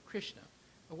behalf of Krishna.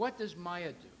 But what does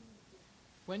Maya do?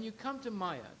 When you come to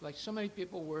Maya, like so many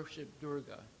people worship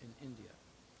Durga in India,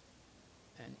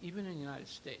 and even in the United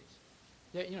States,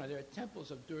 there are temples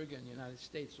of Durga in the United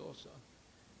States also.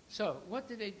 So what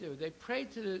do? They pray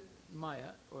to the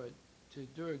Maya, or to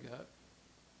Durga,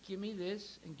 give me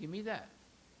this and give me that.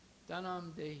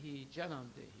 Dhanam dehi, janam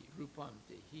dehi, rupam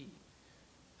dehi,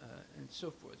 and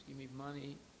so forth. Give me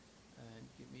money, and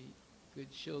give me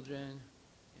good children,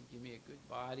 and give me a good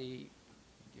body,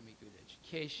 and give me good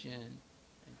education,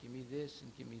 and give me this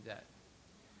and give me that.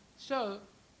 So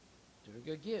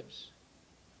Durga gives.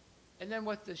 And then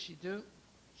what does she do?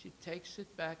 She takes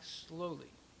it back slowly.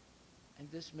 And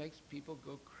this makes people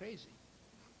go crazy.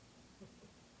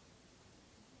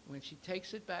 When she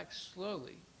takes it back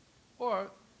slowly, or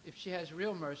if she has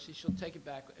real mercy, she'll take it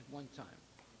back at one time,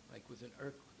 like with an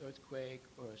earthquake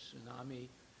or a tsunami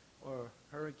or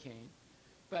hurricane.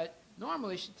 But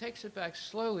normally she takes it back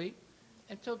slowly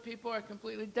until people are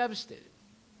completely devastated.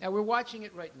 Now we're watching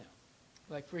it right now.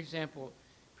 Like, for example,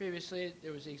 previously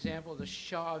there was the example of the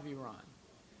Shah of Iran.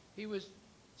 He was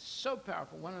so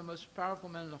powerful, one of the most powerful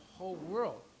men in the whole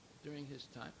world during his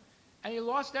time, and he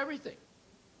lost everything.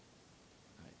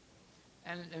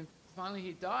 Right? And finally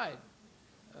he died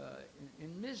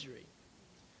in misery.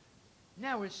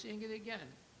 Now we're seeing it again.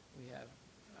 We have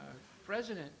our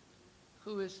president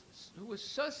who was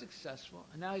so successful,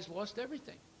 and now he's lost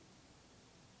everything.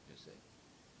 You see.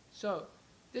 So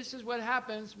this is what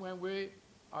happens when we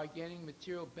are getting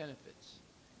material benefits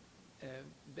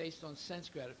based on sense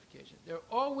gratification. They're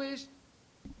always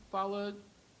followed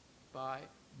by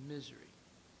misery.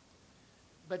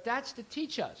 But that's to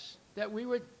teach us that we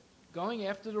were going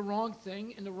after the wrong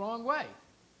thing in the wrong way.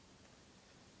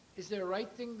 Is there a right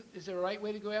thing? Is there a right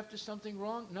way to go after something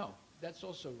wrong? No, that's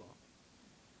also wrong.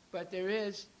 But there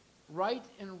is right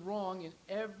and wrong in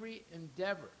every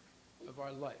endeavor of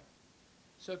our life.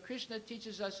 So Krishna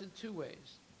teaches us in two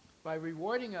ways. By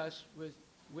rewarding us with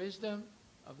wisdom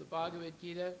of the Bhagavad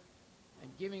Gita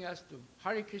and giving us the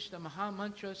Hare Krishna Maha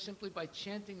Mantra, simply by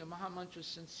chanting the Maha Mantra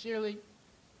sincerely,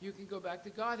 you can go back to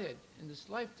Godhead in this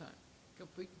lifetime,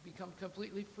 become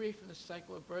completely free from the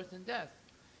cycle of birth and death.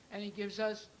 And he gives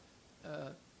us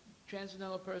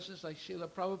transcendental persons like Srila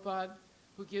Prabhupada,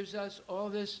 who gives us all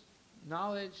this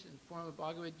knowledge in the form of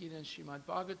Bhagavad Gita and Srimad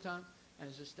Bhagvatam, and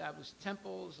has established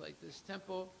temples like this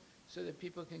temple so that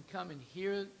people can come and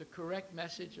hear the correct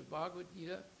message of Bhagavad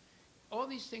Gita. All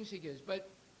these things he gives. But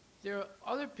there are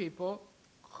other people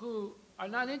who are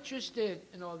not interested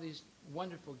in all these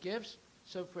wonderful gifts.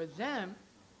 So for them,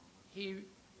 he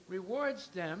rewards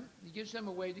them. He gives them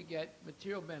a way to get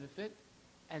material benefit.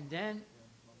 And then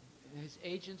his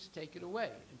agents take it away.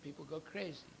 And people go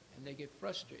crazy. And they get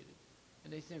frustrated.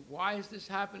 And they think, why is this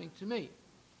happening to me?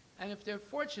 And if they're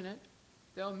fortunate,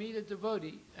 they'll meet a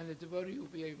devotee. And the devotee will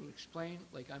be able to explain,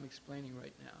 like I'm explaining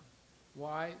right now,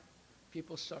 why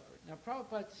people suffer. Now,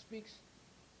 Prabhupada speaks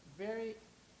very,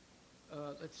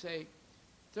 let's say,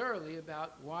 thoroughly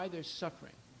about why they're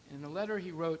suffering. In a letter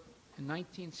he wrote in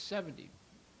 1970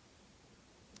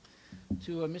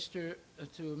 to Mr.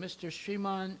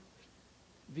 Sriman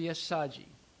Vyasaji.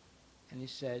 And he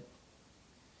said,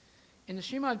 in the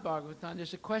Srimad Bhagvatam,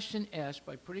 there's a question asked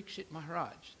by Parikshit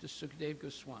Maharaj to Sukadeva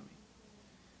Goswami.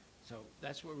 So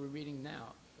that's what we're reading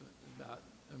now about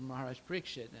Maharaj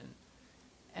Parikshit.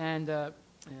 And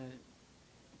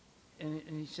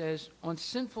he says, on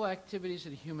sinful activities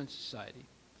in human society.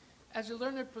 As a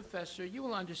learned professor, you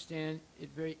will understand it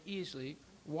very easily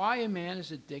why a man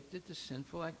is addicted to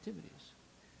sinful activities.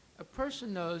 A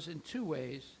person knows in two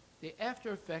ways the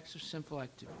after effects of sinful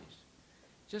activities.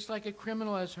 Just like a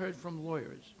criminal has heard from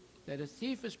lawyers that a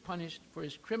thief is punished for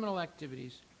his criminal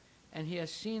activities, and he has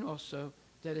seen also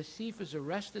that a thief is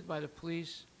arrested by the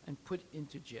police and put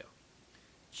into jail.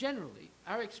 Generally,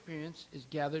 our experience is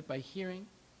gathered by hearing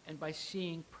and by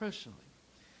seeing personally.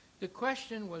 The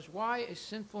question was why a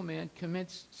sinful man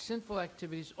commits sinful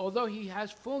activities, although he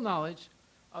has full knowledge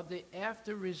of the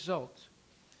after result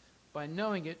by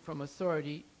knowing it from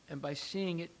authority and by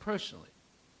seeing it personally.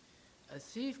 A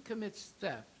thief commits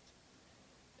theft.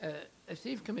 A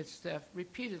thief commits theft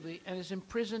repeatedly and is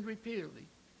imprisoned repeatedly,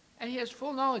 and he has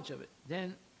full knowledge of it.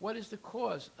 Then what is the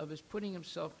cause of his putting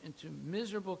himself into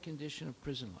miserable condition of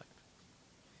prison life?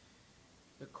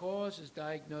 The cause is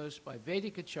diagnosed by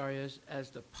Vedic acharyas as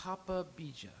the papa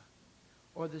bija,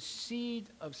 or the seed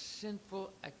of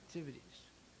sinful activities.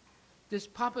 This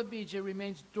papa bija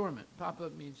remains dormant. Papa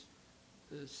means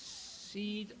the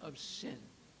seed of sin.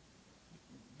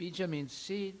 Bija means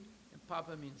seed, and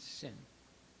papa means sin.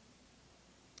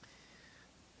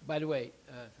 By the way,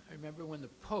 I remember when the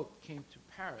Pope came to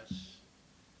Paris,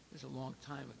 it was a long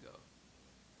time ago,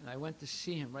 and I went to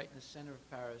see him right in the center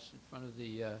of Paris in front of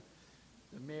the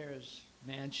mayor's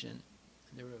mansion,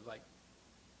 and there were like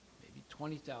maybe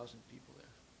 20,000 people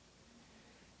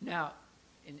there. Now,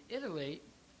 in Italy,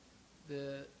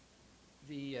 the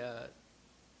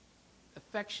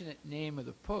affectionate name of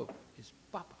the Pope is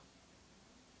Papa.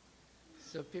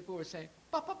 So people were saying,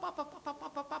 Papa, Papa, Papa,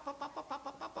 Papa, Papa, Papa,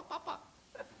 Papa, Papa, Papa,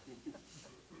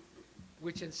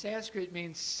 which in Sanskrit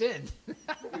means sin.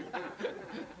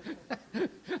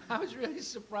 I was really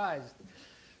surprised.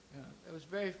 It was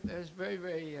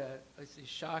very, let's see,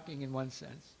 shocking in one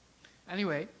sense.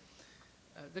 Anyway,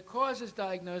 the cause is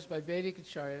diagnosed by Vedic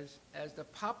acharyas as the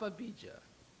papa bija,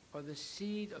 or the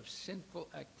seed of sinful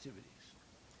activities.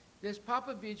 This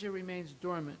papa bija remains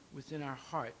dormant within our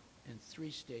heart in 3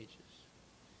 stages.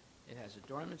 It has a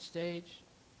dormant stage,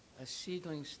 a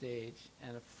seedling stage,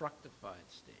 and a fructified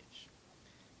stage.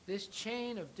 This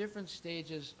chain of different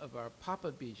stages of our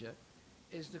papa bija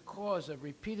is the cause of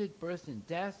repeated birth and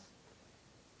death,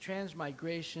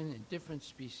 transmigration in different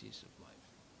species of life.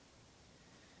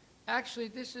 Actually,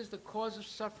 this is the cause of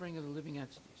suffering of the living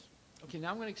entities. Okay, now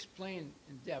I'm going to explain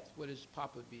in depth what is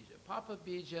papa bija. Papa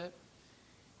bija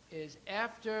is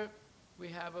after we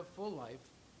have a full life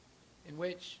in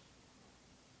which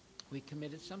we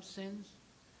committed some sins,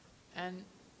 and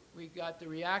we got the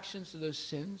reactions to those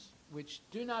sins, which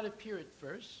do not appear at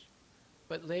first,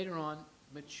 but later on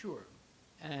mature.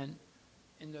 And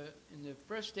in the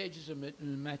first stages of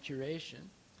maturation,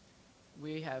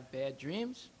 we have bad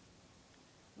dreams,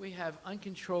 we have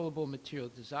uncontrollable material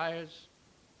desires,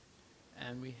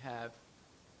 and we have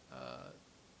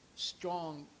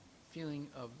strong feeling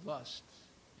of lust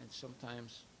and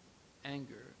sometimes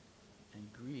anger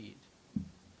and greed.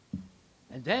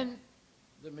 And then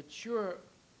the mature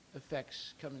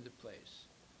effects come into place.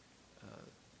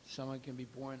 Someone can be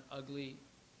born ugly,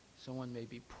 someone may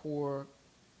be poor,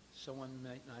 someone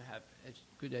might not have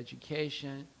good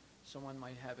education, someone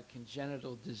might have a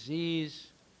congenital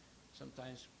disease.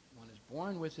 Sometimes one is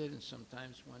born with it, and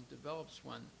sometimes one develops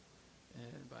one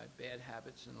by bad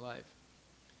habits in life.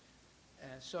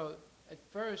 And so at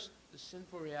first, the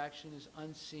sinful reaction is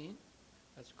unseen.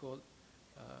 That's called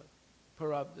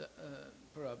parabdha,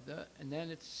 and then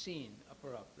it's seen,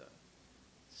 aparabdha.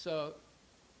 So,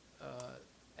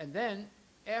 and then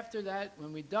after that,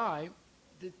 when we die,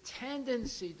 the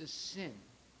tendency to sin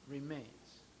remains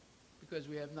because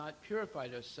we have not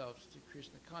purified ourselves to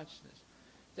Krishna consciousness.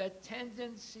 That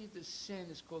tendency to sin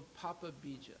is called papa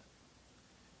bija,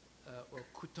 or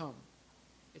kutam.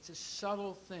 It's a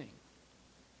subtle thing.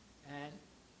 And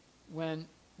when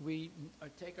we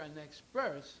take our next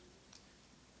birth,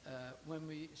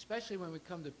 especially when we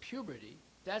come to puberty,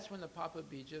 that's when the papa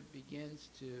bija begins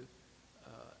to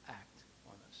act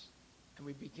on us. And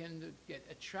we begin to get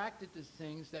attracted to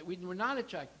things that we were not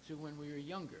attracted to when we were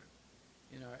younger,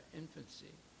 in our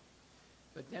infancy.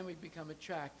 But then we become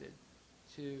attracted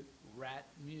to rat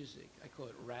music. I call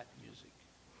it rat music.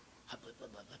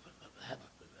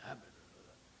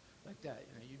 Like that.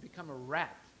 You become a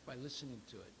rat by listening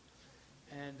to it.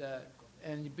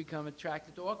 and you become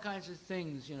attracted to all kinds of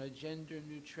things, you know, gender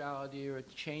neutrality or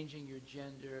changing your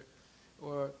gender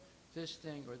or this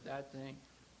thing or that thing.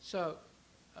 So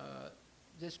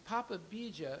this Papa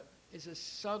Bija is a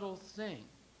subtle thing.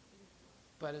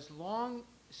 But as long,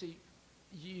 see,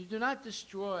 you do not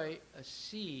destroy a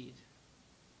seed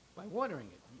by watering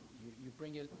it. You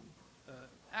bring it,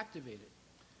 activate it.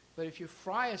 But if you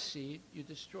fry a seed, you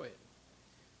destroy it.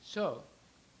 So,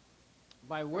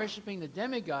 by worshiping the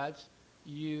demigods,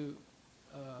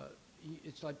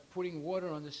 it's like putting water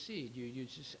on the seed. You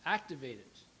just activate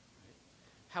it. Right?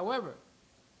 However,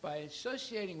 by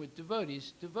associating with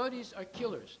devotees, devotees are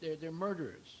killers. They're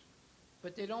murderers.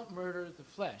 But they don't murder the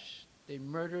flesh. They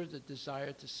murder the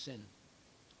desire to sin.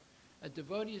 A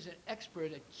devotee is an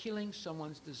expert at killing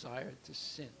someone's desire to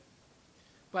sin.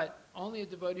 But only a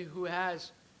devotee who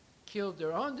has killed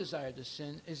their own desire to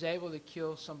sin is able to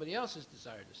kill somebody else's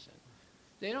desire to sin.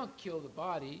 They don't kill the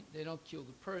body. They don't kill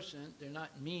the person. They're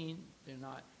not mean. They're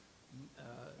not,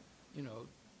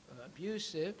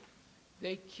 abusive.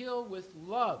 They kill with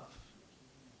love.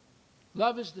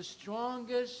 Love is the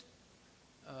strongest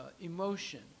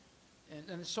emotion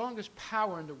and the strongest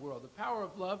power in the world. The power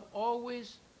of love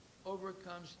always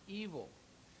overcomes evil.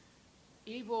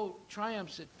 Evil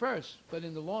triumphs at first, but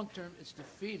in the long term it's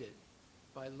defeated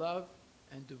by love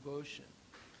and devotion.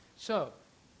 So,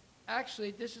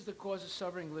 actually, this is the cause of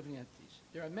suffering living entities.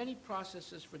 There are many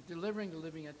processes for delivering the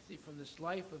living entity from this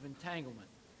life of entanglement.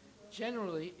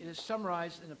 Generally, it is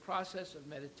summarized in the process of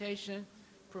meditation,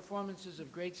 performances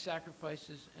of great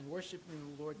sacrifices, and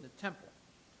worshiping the Lord in the temple.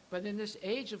 But in this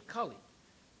age of Kali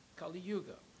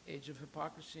Yuga, age of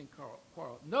hypocrisy and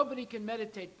quarrel, nobody can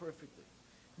meditate perfectly.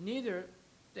 Neither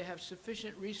they have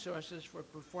sufficient resources for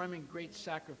performing great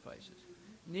sacrifices.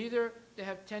 Neither they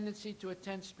have tendency to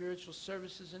attend spiritual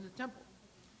services in the temple,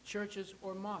 churches,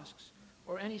 or mosques,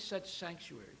 or any such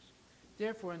sanctuaries.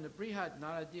 Therefore, in the Brihad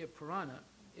Naradiya Purana,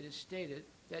 it is stated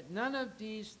that none of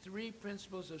these three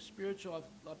principles of spiritual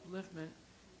upliftment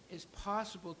is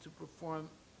possible to perform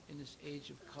in this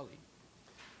age of Kali.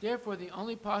 Therefore, the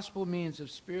only possible means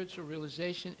of spiritual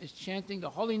realization is chanting the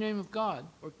holy name of God,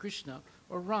 or Krishna,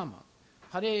 or Rama.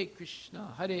 Hare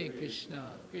Krishna,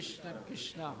 Krishna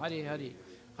Krishna, Hare Hare,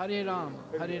 Hare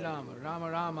Rama,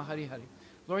 Rama Rama, Hare Hare.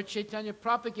 Lord Chaitanya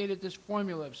propagated this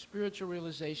formula of spiritual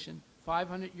realization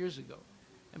 500 years ago.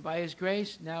 And by his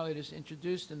grace, now it is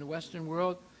introduced in the Western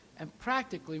world, and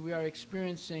practically we are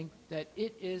experiencing that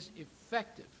it is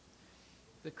effective.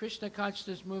 The Krishna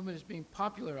consciousness movement is being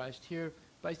popularized here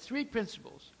by three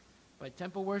principles: by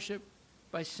temple worship,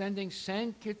 by sending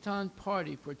Sankirtan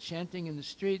party for chanting in the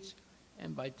streets,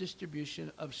 and by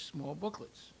distribution of small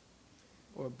booklets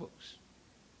or books.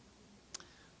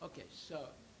 Okay, so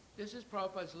this is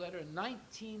Prabhupada's letter in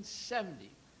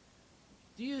 1970.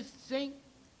 Do you think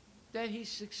that he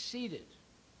succeeded?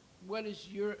 What is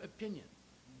your opinion?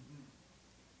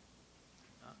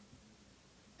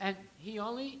 And he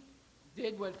only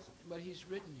did what he's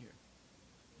written here.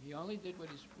 He only did what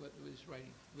is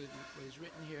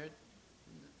written here.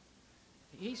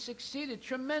 He succeeded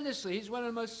tremendously. He's one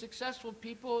of the most successful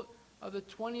people of the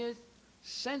 20th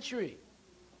century.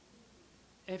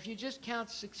 If you just count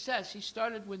success, he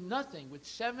started with nothing, with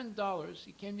 $7.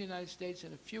 He came to the United States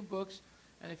and a few books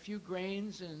and a few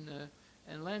grains and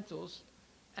lentils,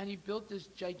 and he built this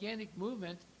gigantic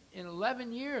movement in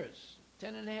 11 years,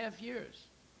 10 and a half years.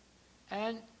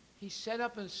 And he set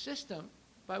up a system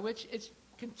by which it's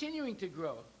continuing to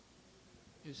grow,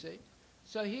 you see.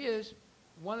 So he is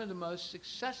one of the most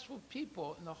successful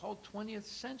people in the whole 20th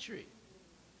century.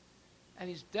 And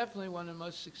he's definitely one of the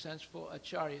most successful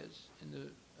acharyas in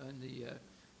the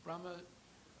Brahma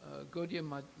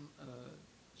Gaudiya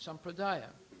Sampradaya.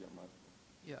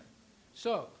 Yeah.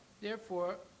 So,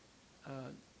 therefore,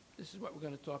 this is what we're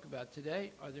going to talk about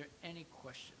today. Are there any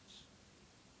questions?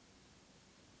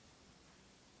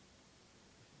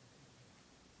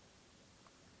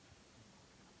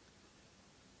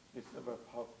 It's about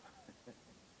how.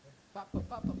 Papa.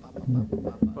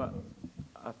 But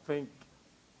I think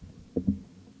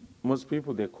most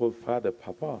people, they call Father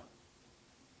Papa.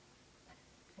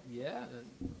 Yeah,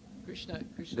 Krishna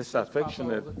This says Papa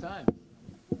affectionate. all the time.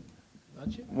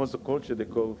 Don't you? Most of the culture, they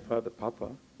call Father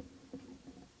Papa.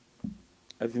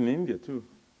 I think in India too.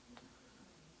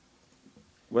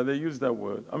 When they use that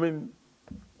word, I mean,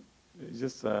 it's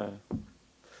just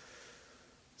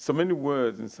so many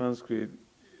words in Sanskrit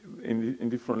in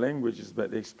different languages,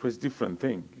 but they express different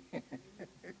things.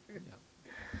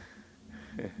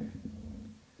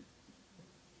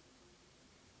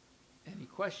 Any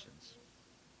questions?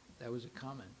 That was a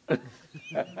comment.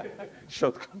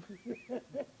 Short comment.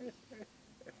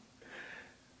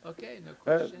 Okay, no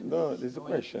questions? No, there's a No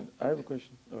question. answer? I have a Okay.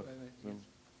 question. Oh, Wait a minute, no.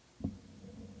 yes.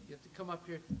 You have to come up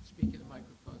here to speak in the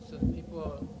microphone so that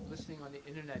people listening on the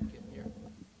internet can hear.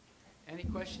 Any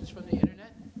questions from the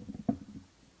internet?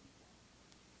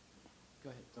 Go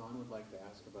ahead. Don would like to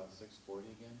ask about 640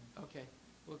 again. Okay,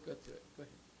 we'll go to it. Go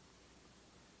ahead.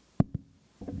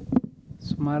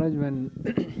 So Maharaj, when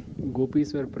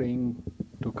gopis were praying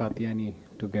to Katyayani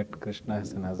to get Krishna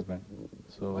as an husband,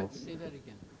 so What? Say that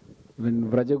again. when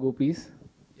Vraja gopis,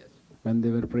 Yes. when they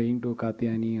were praying to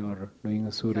Katyayani or doing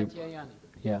a Surya, Katyayani,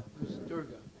 yeah, who's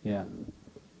Durga. yeah.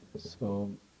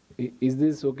 So is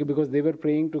this okay because they were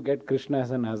praying to get Krishna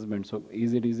as an husband? So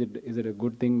is it a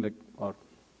good thing, like, or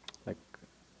like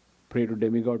pray to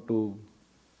demigod to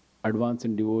advance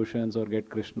in devotions or get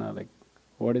Krishna? Like,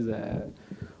 what is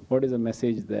the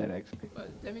message there actually?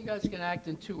 But demigods can act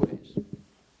in two ways.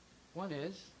 One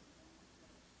is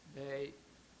they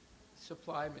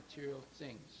supply material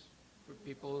things for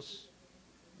people's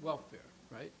welfare,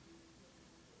 right?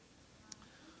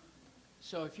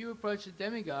 So if you approach a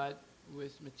demigod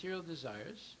with material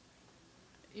desires,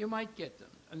 you might get them.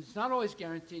 And it's not always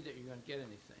guaranteed that you're going to get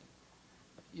anything.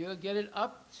 You'll get it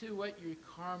up to what your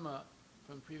karma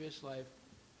from previous life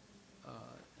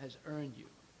has earned you.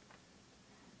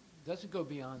 It doesn't go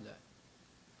beyond that.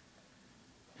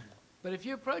 But if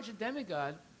you approach a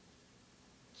demigod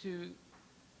to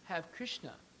have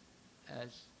Krishna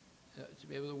as to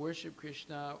be able to worship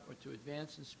Krishna or to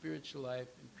advance in spiritual life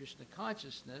in Krishna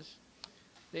consciousness,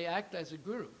 they act as a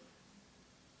guru.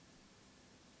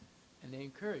 And they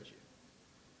encourage you.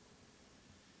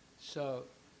 So,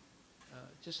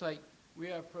 just like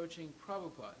we are approaching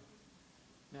Prabhupada.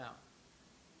 Now,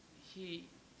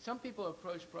 some people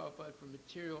approach Prabhupada for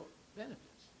material benefits.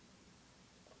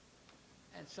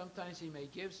 And sometimes he may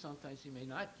give, sometimes he may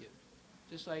not give.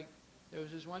 Just like there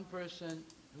was this one person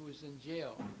who was in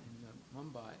jail in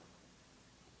Mumbai,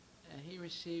 and he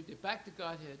received a Back to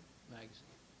Godhead magazine.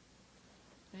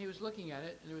 And he was looking at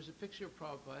it, and there was a picture of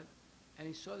Prabhupada, and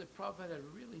he saw that Prabhupada had a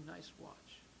really nice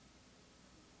watch.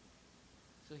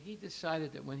 So he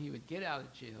decided that when he would get out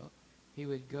of jail, he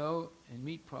would go and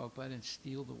meet Prabhupada and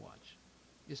steal the watch.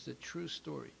 It's a true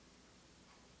story.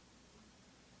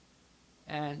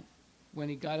 And when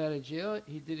he got out of jail,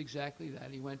 he did exactly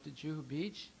that. He went to Juhu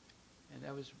Beach, and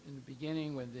that was in the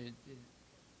beginning when it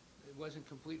wasn't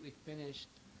completely finished,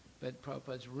 but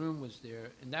Prabhupada's room was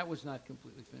there, and that was not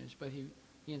completely finished, but he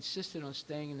insisted on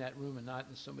staying in that room and not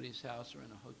in somebody's house or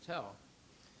in a hotel.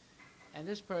 And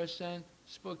this person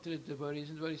spoke to the devotees,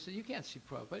 and the devotees said, "You can't see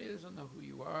Prabhupada. He doesn't know who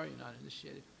you are. You're not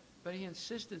initiated." But he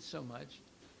insisted so much,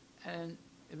 and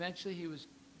eventually he was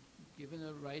given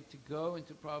a right to go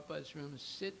into Prabhupada's room and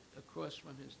sit across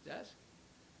from his desk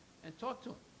and talk to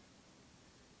him.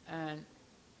 And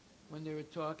when they were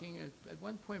talking, at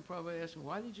one point Prabhupada asked him,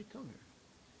 "Why did you come here?"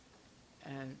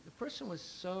 And the person was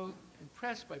so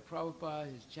impressed by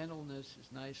Prabhupada, his gentleness,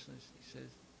 his niceness. He says,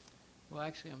 "Well,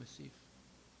 actually, I'm a thief.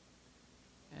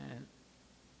 And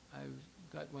I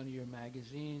got one of your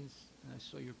magazines, and I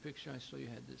saw your picture, I saw you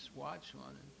had this watch on,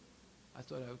 and I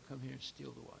thought I would come here and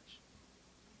steal the watch."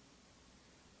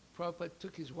 Prabhupada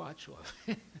took his watch off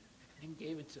and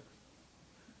gave it to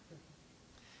him.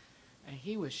 And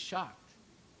he was shocked.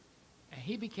 And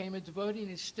he became a devotee, and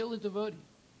he's still a devotee.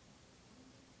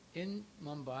 In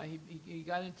Mumbai, he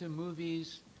got into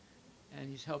movies, and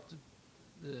he's helped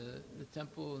the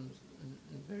temple in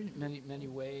very many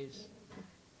ways.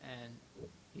 And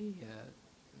he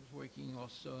was working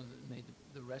also and made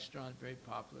the restaurant very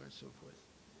popular and so forth.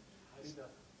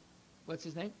 Haridas. What's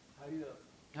his name?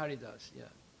 Haridas, yeah.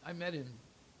 I met him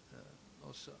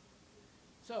also.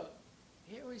 So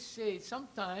here we see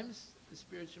sometimes the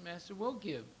spiritual master will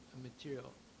give a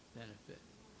material benefit.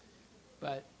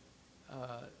 But,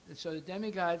 so the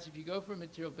demigods, if you go for a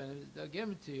material benefit, they'll give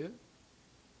them to you.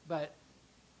 But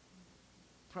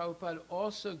Prabhupada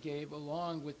also gave,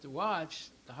 along with the watch,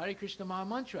 the Hare Krishna Maha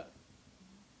Mantra.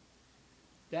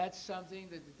 That's something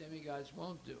that the demigods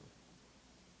won't do.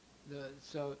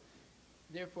 So,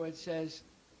 therefore it says,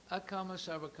 Akama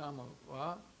Sarvakama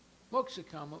Va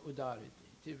Moksakama Udariti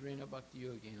Tivrena Bhakti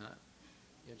Yogena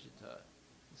Yajita,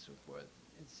 and so forth.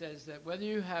 It says that whether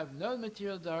you have no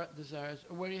material desires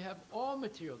or whether you have all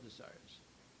material desires,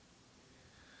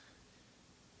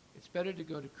 it's better to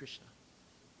go to Krishna.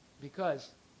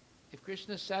 Because if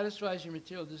Krishna satisfies your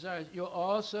material desires, you'll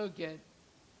also get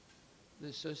the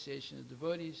association of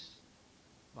devotees,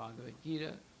 Bhagavad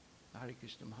Gita, the Hare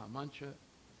Krishna Maha Mantra,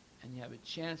 and you have a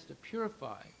chance to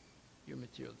purify your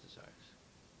material desires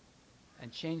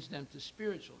and change them to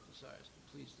spiritual desires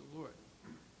to please the Lord.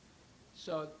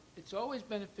 So it's always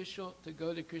beneficial to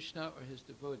go to Krishna or his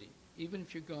devotee, even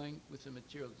if you're going with a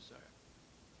material desire.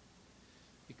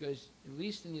 Because at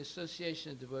least in the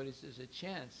association of devotees, there's a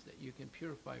chance that you can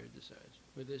purify your desires,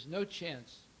 where there's no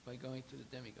chance by going to the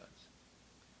demigods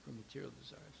for material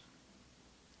desires.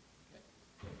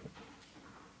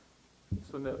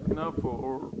 So now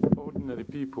for ordinary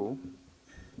people,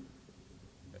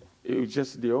 it's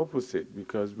just the opposite,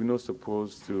 because we're not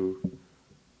supposed to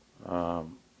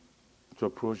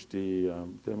approach the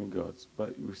demigods.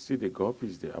 But you see the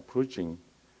gopis, they're approaching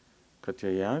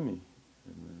Katyayani.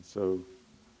 And so,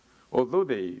 although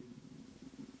their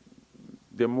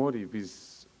motive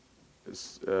is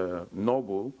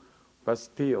noble, but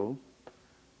still,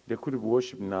 they could have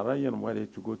worshipped Narayan. Why they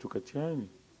had to go to Katyayani?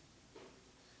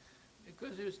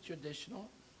 Because it was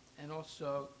traditional, and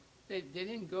also they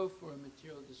didn't go for a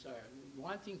material desire.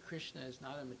 Wanting Krishna is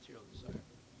not a material desire.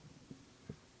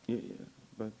 Yeah,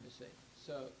 but I say.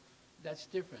 So that's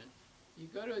different. You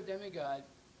go to a demigod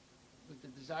with the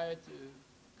desire to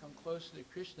come closer to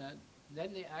Krishna,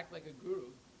 then they act like a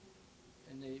guru,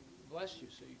 and they bless you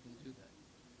so you can do that.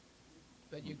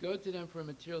 But you go to them for a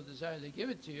material desire, they give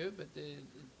it to you, but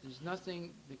there's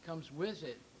nothing that comes with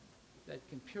it that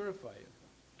can purify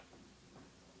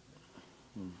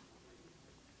you.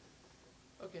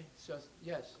 Okay, so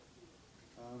yes.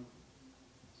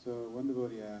 So one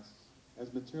devotee asks,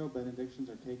 as material benedictions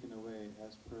are taken away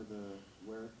as per the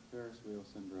Ferris wheel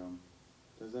syndrome,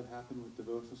 does that happen with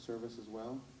devotional service as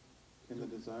well? Can the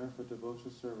desire for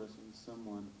devotional service in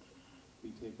someone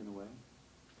be taken away?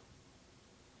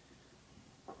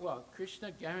 Well,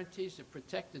 Krishna guarantees to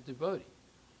protect the devotee.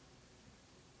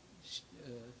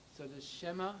 So there's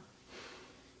Shema,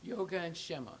 Yoga and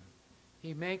Shema.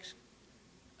 He makes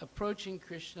approaching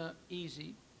Krishna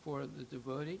easy for the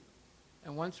devotee,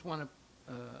 and once one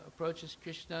approaches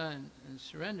Krishna and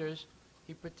surrenders,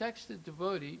 he protects the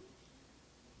devotee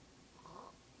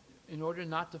in order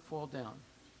not to fall down.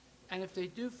 And if they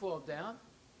do fall down,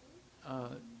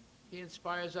 he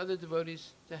inspires other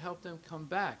devotees to help them come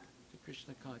back to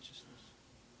Krishna consciousness.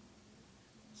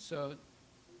 So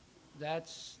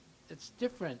it's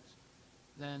different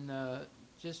than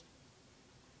just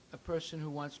a person who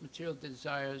wants material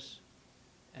desires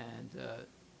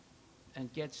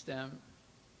and gets them,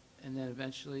 and then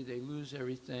eventually they lose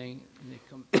everything and they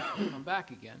come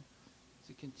back again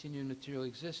to continue material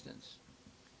existence.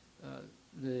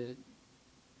 The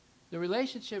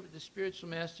relationship with the spiritual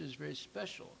master is very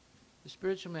special. The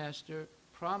spiritual master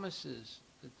promises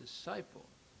the disciple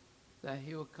that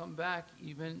he will come back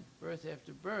even birth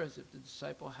after birth if the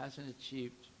disciple hasn't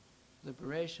achieved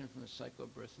liberation from the cycle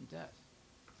of birth and death.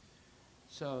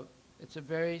 So it's a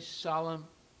very solemn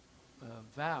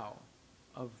vow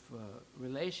of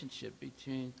relationship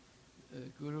between the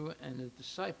guru and the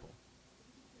disciple.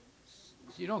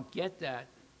 So you don't get that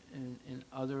in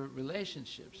other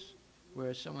relationships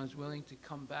where someone's willing to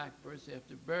come back birth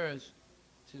after birth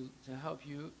to help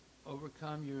you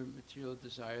overcome your material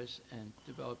desires and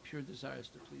develop pure desires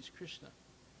to please Krishna.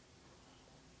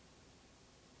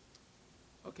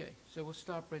 Okay, so we'll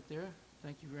stop right there.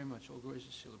 Thank you very much. All glories to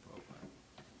Srila Prabhupada.